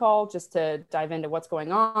discovery call just to dive into what's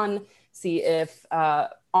going on, see if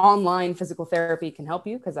online physical therapy can help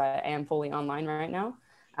you, because I am fully online right now.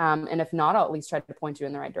 And if not, I'll at least try to point you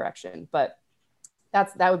in the right direction. But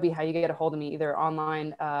that would be how you get a hold of me, either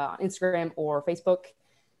online, on Instagram or Facebook.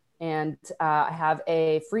 And I have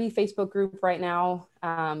a free Facebook group right now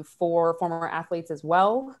for former athletes as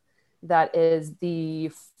well. that is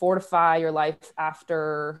the Fortify Your Life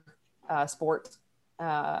After Sport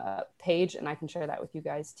page, and I can share that with you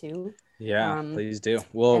guys too. Yeah, please do.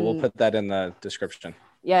 We'll put that in the description.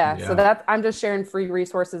 Yeah. So that I'm just sharing free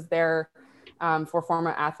resources there for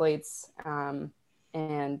former athletes.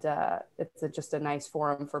 And it's just a nice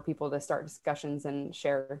forum for people to start discussions and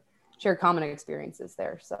share common experiences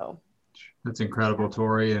there. So that's incredible,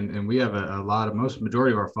 Tori. And we have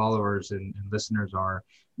majority of our followers and listeners are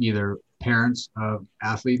either parents of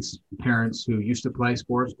athletes, parents who used to play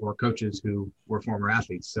sports, or coaches who were former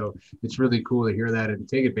athletes. So it's really cool to hear that and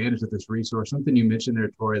take advantage of this resource. Something you mentioned there,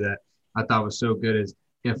 Tori, that I thought was so good is,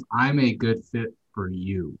 if I'm a good fit for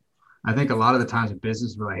you. I think a lot of the times in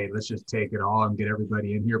business, we're like, hey, let's just take it all and get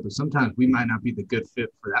everybody in here. But sometimes we might not be the good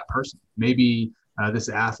fit for that person. Maybe this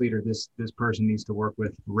athlete or this person needs to work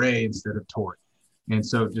with Ray instead of Tori. And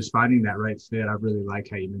so just finding that right fit, I really like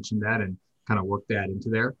how you mentioned that and kind of work that into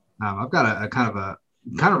there. I've got a kind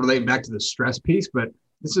of relating back to the stress piece, but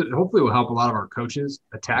this is hopefully will help a lot of our coaches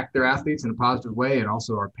attack their athletes in a positive way, and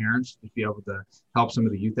also our parents to be able to help some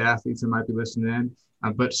of the youth athletes that might be listening in.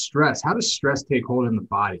 But stress, how does stress take hold in the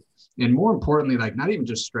body? And more importantly, like not even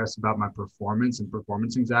just stress about my performance and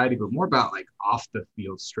performance anxiety, but more about like off the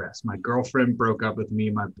field stress. My girlfriend broke up with me.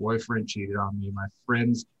 My boyfriend cheated on me. My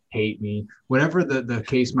friends hate me, whatever the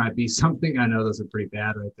case might be. Something, I know those are pretty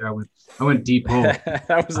bad right there. I went deep hole.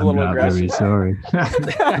 That was a little aggressive. Very sorry.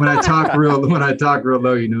 when I talk real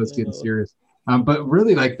low, you know it's getting serious. But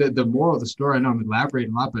really, like the moral of the story, I know I'm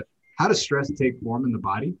elaborating a lot, but how does stress take form in the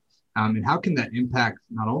body? And how can that impact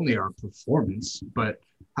not only our performance, but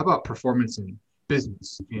how about performance in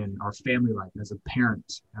business, in our family life, as a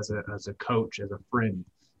parent, as a coach, as a friend?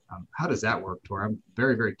 How does that work, Tor? I'm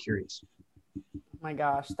very, very curious. My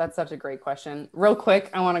gosh, that's such a great question. Real quick,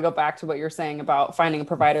 I want to go back to what you're saying about finding a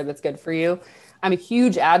provider that's good for you. I'm a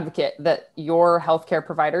huge advocate that your healthcare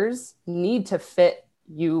providers need to fit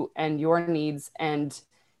you and your needs and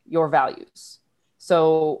your values.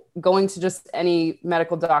 So going to just any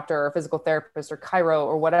medical doctor or physical therapist or chiro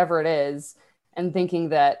or whatever it is, and thinking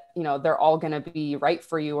that, you know, they're all going to be right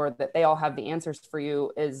for you or that they all have the answers for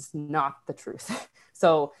you is not the truth.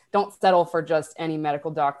 So don't settle for just any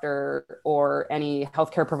medical doctor or any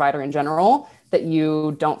healthcare provider in general that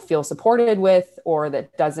you don't feel supported with or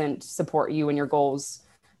that doesn't support you and your goals.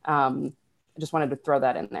 I just wanted to throw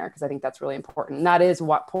that in there because I think that's really important. And that is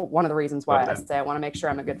one of the reasons why I say I want to make sure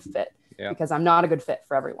I'm a good fit. Yeah. Because I'm not a good fit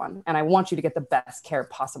for everyone. And I want you to get the best care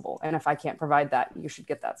possible. And if I can't provide that, you should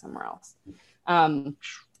get that somewhere else.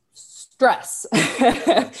 Stress.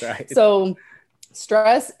 That's right. So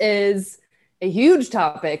stress is a huge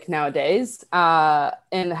topic nowadays in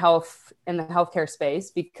the healthcare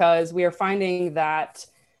space, because we are finding that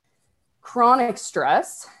chronic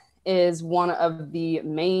stress is one of the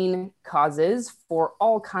main causes for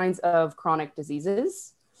all kinds of chronic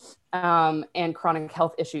diseases and chronic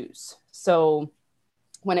health issues. So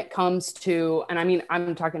when it comes to, and I mean,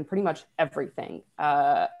 I'm talking pretty much everything,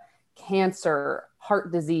 cancer,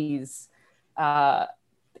 heart disease,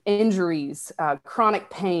 injuries, chronic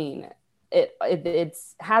pain, it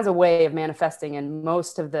has a way of manifesting in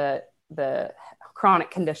most of the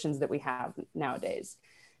chronic conditions that we have nowadays.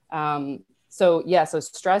 So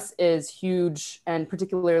stress is huge. And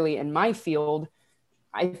particularly in my field,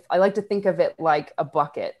 I like to think of it like a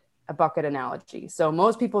bucket analogy. So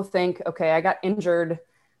most people think, okay, I got injured,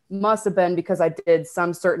 must have been because I did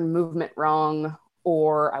some certain movement wrong,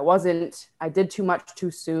 or I did too much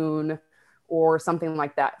too soon, or something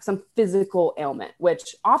like that, some physical ailment,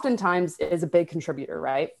 which oftentimes is a big contributor,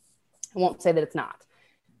 right? I won't say that it's not.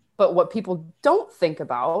 But what people don't think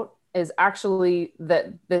about is actually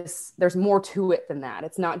that there's more to it than that.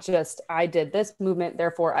 It's not just, I did this movement,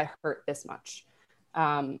 therefore I hurt this much.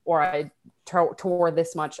 Or I tore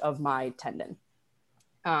this much of my tendon.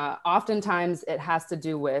 Oftentimes it has to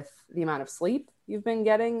do with the amount of sleep you've been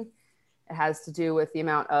getting. It has to do with the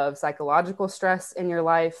amount of psychological stress in your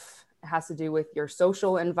life. It has to do with your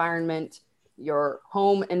social environment, your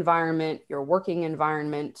home environment, your working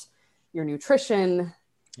environment, your nutrition.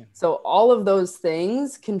 Yeah. So all of those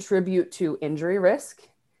things contribute to injury risk,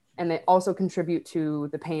 and they also contribute to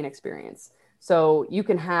the pain experience. So you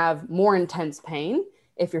can have more intense pain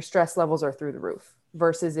if your stress levels are through the roof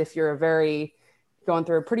versus if you're going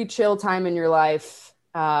through a pretty chill time in your life,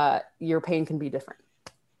 your pain can be different.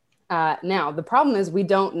 Now, the problem is we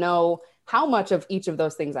don't know how much of each of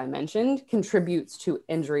those things I mentioned contributes to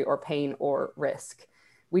injury or pain or risk.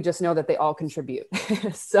 We just know that they all contribute.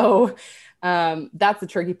 So that's the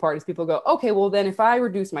tricky part is people go, okay, well then if I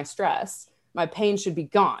reduce my stress, my pain should be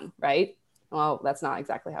gone, right? Well, that's not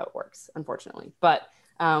exactly how it works, unfortunately. But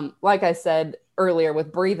Like I said earlier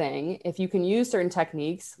with breathing, if you can use certain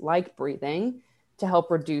techniques like breathing to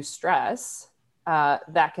help reduce stress,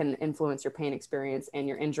 that can influence your pain experience and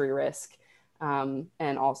your injury risk, and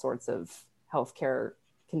all sorts of healthcare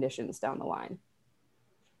conditions down the line.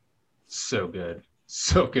 So good.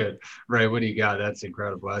 So good. Right. What do you got? That's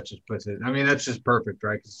incredible. That just puts it, I mean, that's just perfect,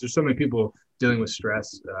 right? Because there's so many people dealing with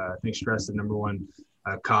stress. I think stress is the number one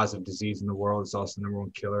cause of disease in the world. It's also the number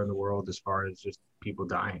one killer in the world as far as just people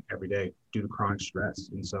dying every day due to chronic stress.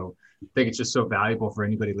 And so I think it's just so valuable for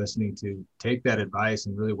anybody listening to take that advice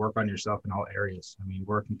and really work on yourself in all areas. I mean,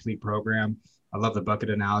 we're a complete program. I love the bucket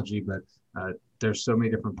analogy, but there's so many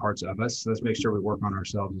different parts of us. So let's make sure we work on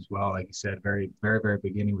ourselves as well. Like you said, very, very, very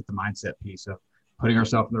beginning with the mindset piece of putting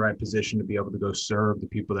ourselves in the right position to be able to go serve the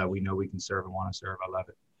people that we know we can serve and want to serve. I love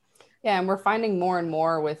it. Yeah, and we're finding more and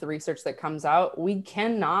more with the research that comes out, we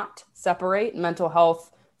cannot separate mental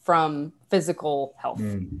health from physical health.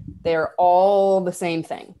 They are all the same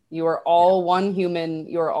thing. You are all one human.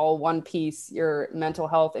 You are all one piece. Your mental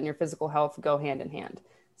health and your physical health go hand in hand.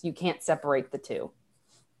 So you can't separate the two.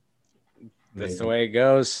 That's the way it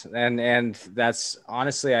goes. And that's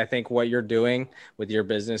honestly, I think what you're doing with your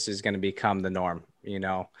business is going to become the norm, you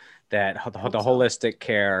know, that the holistic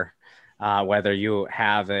care, whether you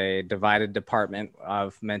have a divided department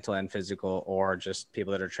of mental and physical or just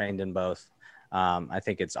people that are trained in both. I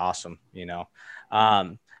think it's awesome. You know,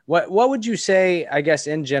 what would you say, I guess,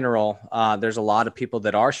 in general, there's a lot of people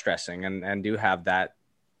that are stressing and do have that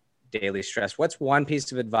daily stress. What's one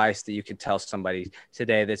piece of advice that you could tell somebody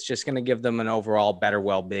today that's just going to give them an overall better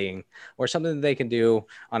well-being, or something that they can do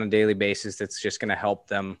on a daily basis that's just going to help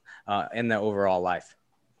them in their overall life?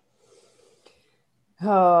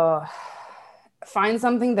 Find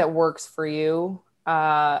something that works for you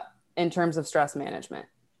in terms of stress management.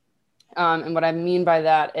 And what I mean by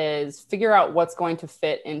that is figure out what's going to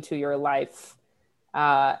fit into your life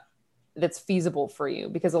that's feasible for you.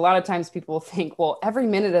 Because a lot of times people think, well, every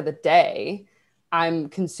minute of the day, I'm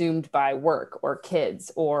consumed by work or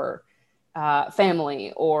kids or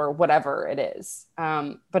family or whatever it is.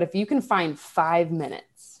 But if you can find 5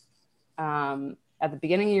 minutes at the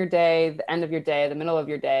beginning of your day, the end of your day, the middle of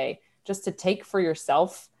your day, just to take for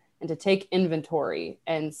yourself and to take inventory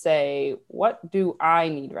and say, what do I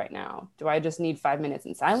need right now? Do I just need 5 minutes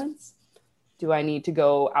in silence? Do I need to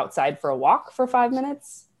go outside for a walk for 5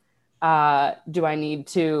 minutes? Do I need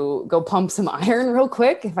to go pump some iron real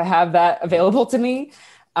quick if I have that available to me?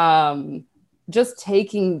 Just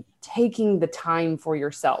taking the time for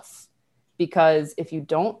yourself, because if you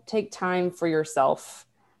don't take time for yourself,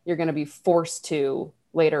 you're going to be forced to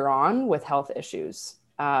later on with health issues,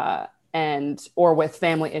 or with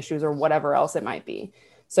family issues or whatever else it might be.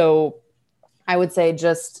 So I would say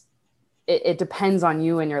just, it depends on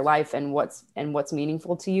you and your life and what's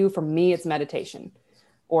meaningful to you. For me, it's meditation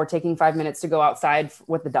or taking 5 minutes to go outside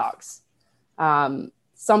with the dogs.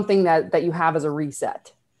 Something that you have as a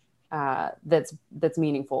reset that's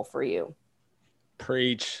meaningful for you.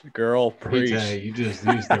 Preach, girl, preach. You just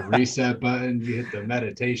use the reset button. You hit the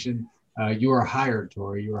meditation. You are hired,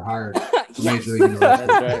 Tori. You are hired. Major League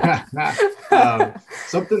University.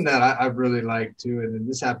 Something that I really like too, and then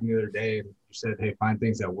this happened the other day. You said, hey, find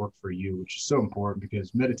things that work for you, which is so important,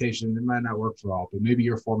 because meditation, it might not work for all, but maybe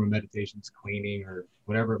your form of meditation is cleaning or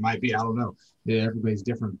whatever it might be. I don't know. Yeah, everybody's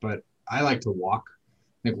different, but I like to walk.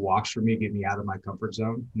 I think walks for me get me out of my comfort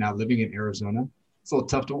zone. Now, living in Arizona, it's a little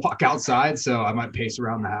tough to walk outside, so I might pace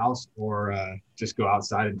around the house or just go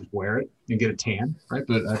outside and just wear it and get a tan, right?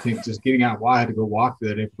 But I think just getting out, I had to go walk the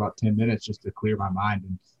other day for about 10 minutes just to clear my mind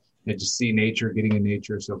and just see nature. Getting in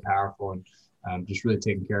nature is so powerful, and just really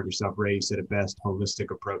taking care of yourself. Ray, you said it best,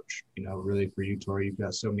 holistic approach. You know, really for you, Tori, you've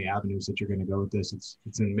got so many avenues that you're going to go with this.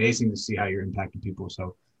 It's amazing to see how you're impacting people.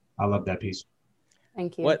 So I love that piece.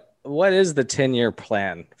 Thank you. What is the 10-year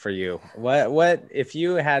plan for you? What if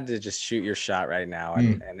you had to just shoot your shot right now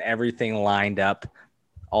and everything lined up,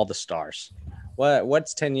 all the stars?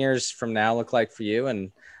 What's 10 years from now look like for you,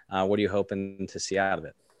 and what are you hoping to see out of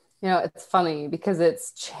it? You know, it's funny because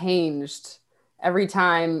it's changed every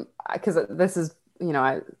time, because this is, you know,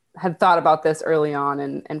 I had thought about this early on,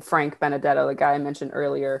 and Frank Benedetto, the guy I mentioned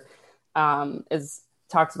earlier,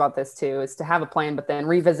 talks about this too, is to have a plan, but then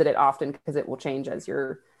revisit it often, because it will change as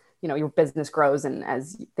your business grows and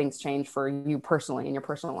as things change for you personally in your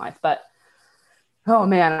personal life. But, oh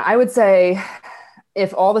man, I would say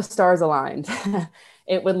if all the stars aligned,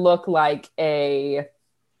 it would look like a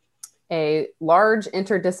large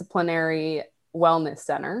interdisciplinary wellness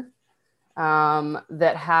center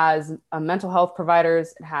that has mental health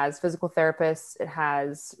providers, it has physical therapists, it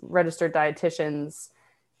has registered dietitians,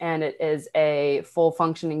 and it is a full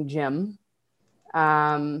functioning gym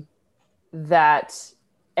that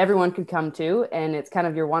everyone could come to. And it's kind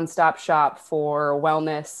of your one-stop shop for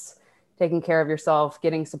wellness, taking care of yourself,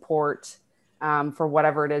 getting support for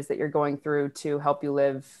whatever it is that you're going through to help you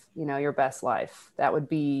live, your best life. That would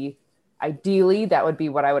be ideally, that would be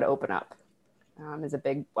what I would open up as a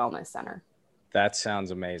big wellness center. That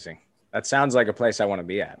sounds amazing. That sounds like a place I want to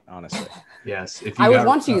be at, honestly. Yes. I would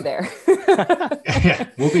want you there. Yeah,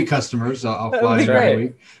 we'll be customers. I'll fly you every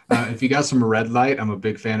week. If you got some red light, I'm a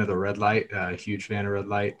big fan of the red light, huge fan of red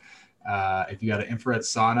light. If you got an infrared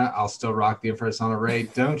sauna, I'll still rock the infrared sauna. Ray,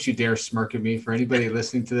 don't you dare smirk at me. For anybody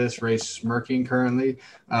listening to this, Ray's smirking currently.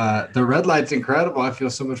 The red light's incredible. I feel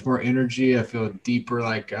so much more energy. I feel deeper.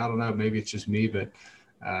 Like, I don't know, maybe it's just me, but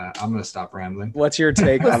I'm going to stop rambling. What's your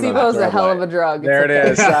take on the placebo's a hell of a drug. There it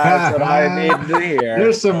is. That's what I need to hear.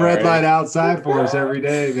 There's some red light outside for us every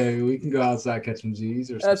day, baby. We can go outside, catch some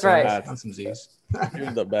Z's or some That's right. Not some Z's.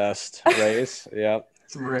 You're the best. Race. Yep.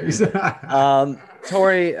 Some Rays.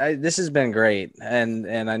 Tori, this has been great.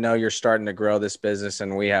 And I know you're starting to grow this business,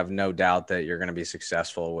 and we have no doubt that you're going to be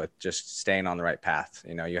successful with just staying on the right path.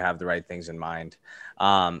 You have the right things in mind.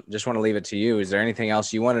 Just want to leave it to you. Is there anything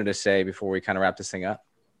else you wanted to say before we kind of wrap this thing up?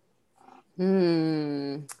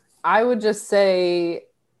 I would just say,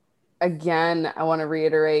 again, I want to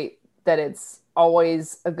reiterate that it's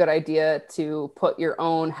always a good idea to put your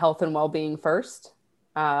own health and well-being first,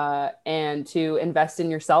 and to invest in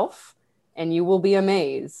yourself. And you will be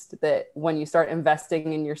amazed that when you start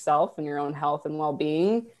investing in yourself and your own health and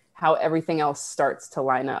well-being, how everything else starts to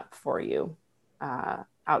line up for you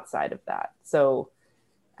outside of that. So,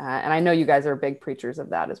 and I know you guys are big preachers of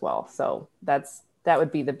that as well. So that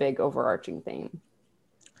would be the big overarching theme.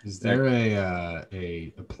 Is there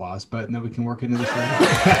a applause button that we can work into this? Or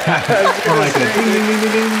like a ding, ding, ding,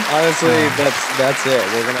 ding, ding? Honestly, that's it.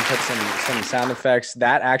 We're gonna put some sound effects.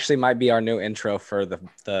 That actually might be our new intro for the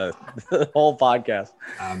whole podcast.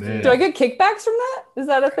 Oh, man. Do I get kickbacks from that? Is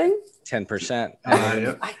that a thing? 10%.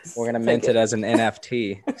 Yep. We're gonna mint it as an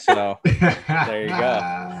NFT. So there you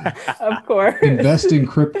go. Of course. Invest in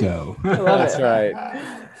crypto. I love That's it. right.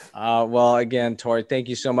 Well, again, Tori, thank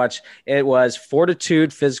you so much. It was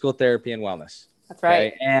Fortitude Physical Therapy and Wellness. That's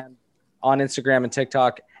right. Okay? And on Instagram and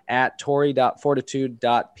TikTok at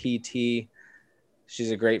tori.fortitude.pt.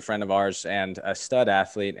 She's a great friend of ours and a stud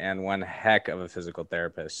athlete and one heck of a physical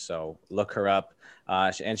therapist. So look her up.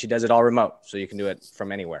 And she does it all remote, so you can do it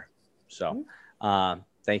from anywhere. So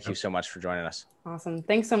thank you so much for joining us. Awesome.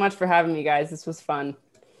 Thanks so much for having me, guys. This was fun.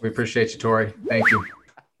 We appreciate you, Tori. Thank you.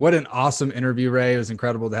 What an awesome interview, Ray. It was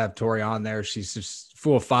incredible to have Tori on there. She's just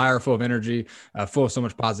full of fire, full of energy, full of so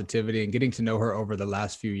much positivity, and getting to know her over the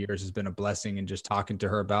last few years has been a blessing. And just talking to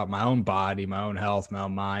her about my own body, my own health, my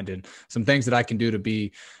own mind, and some things that I can do to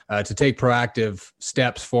take proactive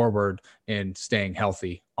steps forward in staying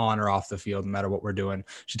healthy on or off the field, no matter what we're doing.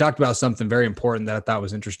 She talked about something very important that I thought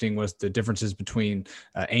was interesting, was the differences between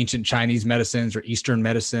ancient Chinese medicines or Eastern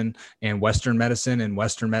medicine and Western medicine. And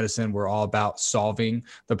Western medicine, we're all about solving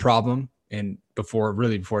the problem and before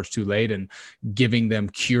it's too late, and giving them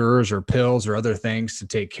cures or pills or other things to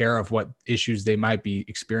take care of what issues they might be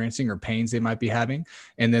experiencing or pains they might be having.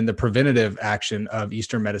 And then the preventative action of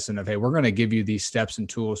Eastern medicine of, hey, we're going to give you these steps and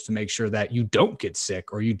tools to make sure that you don't get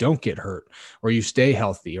sick or you don't get hurt or you stay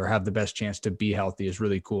healthy or have the best chance to be healthy, is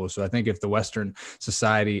really cool. So I think if the Western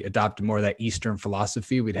society adopted more of that Eastern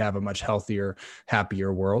philosophy, we'd have a much healthier,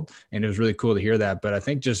 happier world. And it was really cool to hear that. But I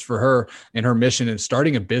think just for her and her mission and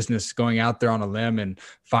starting a business, going out there on a limb and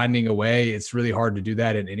finding a way, it's really hard to do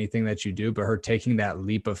that in anything that you do, but her taking that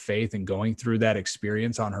leap of faith and going through that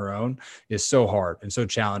experience on her own is so hard and so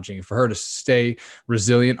challenging. For her to stay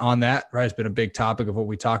resilient on that, right, it's been a big topic of what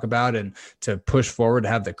we talk about, and to push forward, to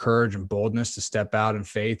have the courage and boldness to step out in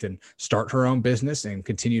faith and start her own business and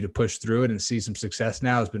continue to push through it and see some success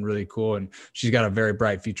now has been really cool. And she's got a very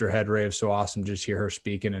bright future ahead. Ray, it was so awesome to just hear her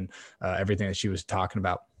speaking and everything that she was talking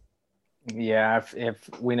about. Yeah, if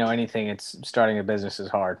we know anything, it's starting a business is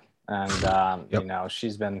hard. And, Yep.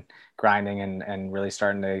 She's been grinding and really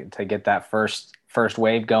starting to get that first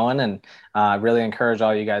wave going. And really encourage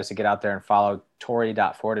all you guys to get out there and follow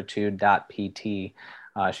tori.fortitude.pt.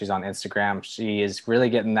 She's on Instagram. She is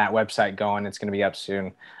really getting that website going. It's going to be up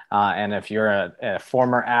soon. And if you're a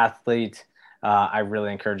former athlete, I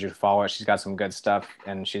really encourage you to follow it. She's got some good stuff,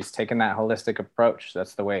 and she's taken that holistic approach.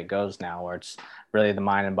 That's the way it goes now, where it's really the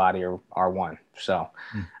mind and body are one. So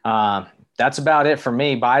that's about it for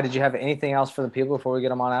me. Bai, did you have anything else for the people before we get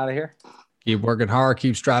them on out of here? Keep working hard,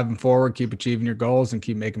 keep striving forward, keep achieving your goals, and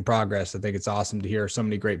keep making progress. I think it's awesome to hear so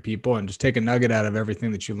many great people and just take a nugget out of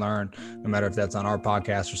everything that you learn, no matter if that's on our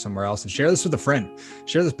podcast or somewhere else. And share this with a friend.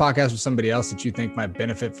 Share this podcast with somebody else that you think might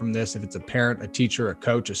benefit from this. If it's a parent, a teacher, a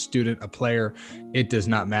coach, a student, a player, it does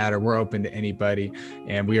not matter. We're open to anybody,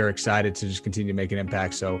 and we are excited to just continue to make an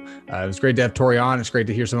impact. So it was great to have Tori on. It's great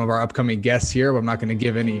to hear some of our upcoming guests here. I'm not going to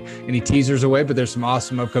give any teasers away, but there's some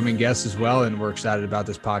awesome upcoming guests as well. And we're excited about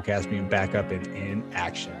this podcast being back up and in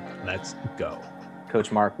action. Let's go.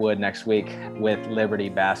 Coach Mark Wood next week with Liberty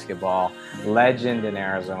basketball. Legend in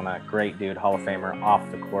Arizona. Great dude. Hall of Famer off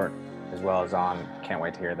the court as well as on. Can't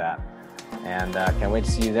wait to hear that. And can't wait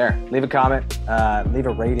to see you there. Leave a comment. Leave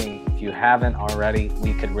a rating if you haven't already.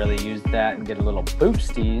 We could really use that and get a little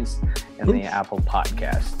boosties in the Apple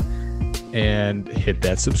Podcast. And hit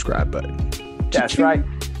that subscribe button. That's right.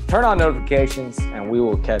 Turn on notifications and we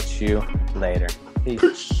will catch you later.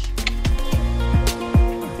 Peace.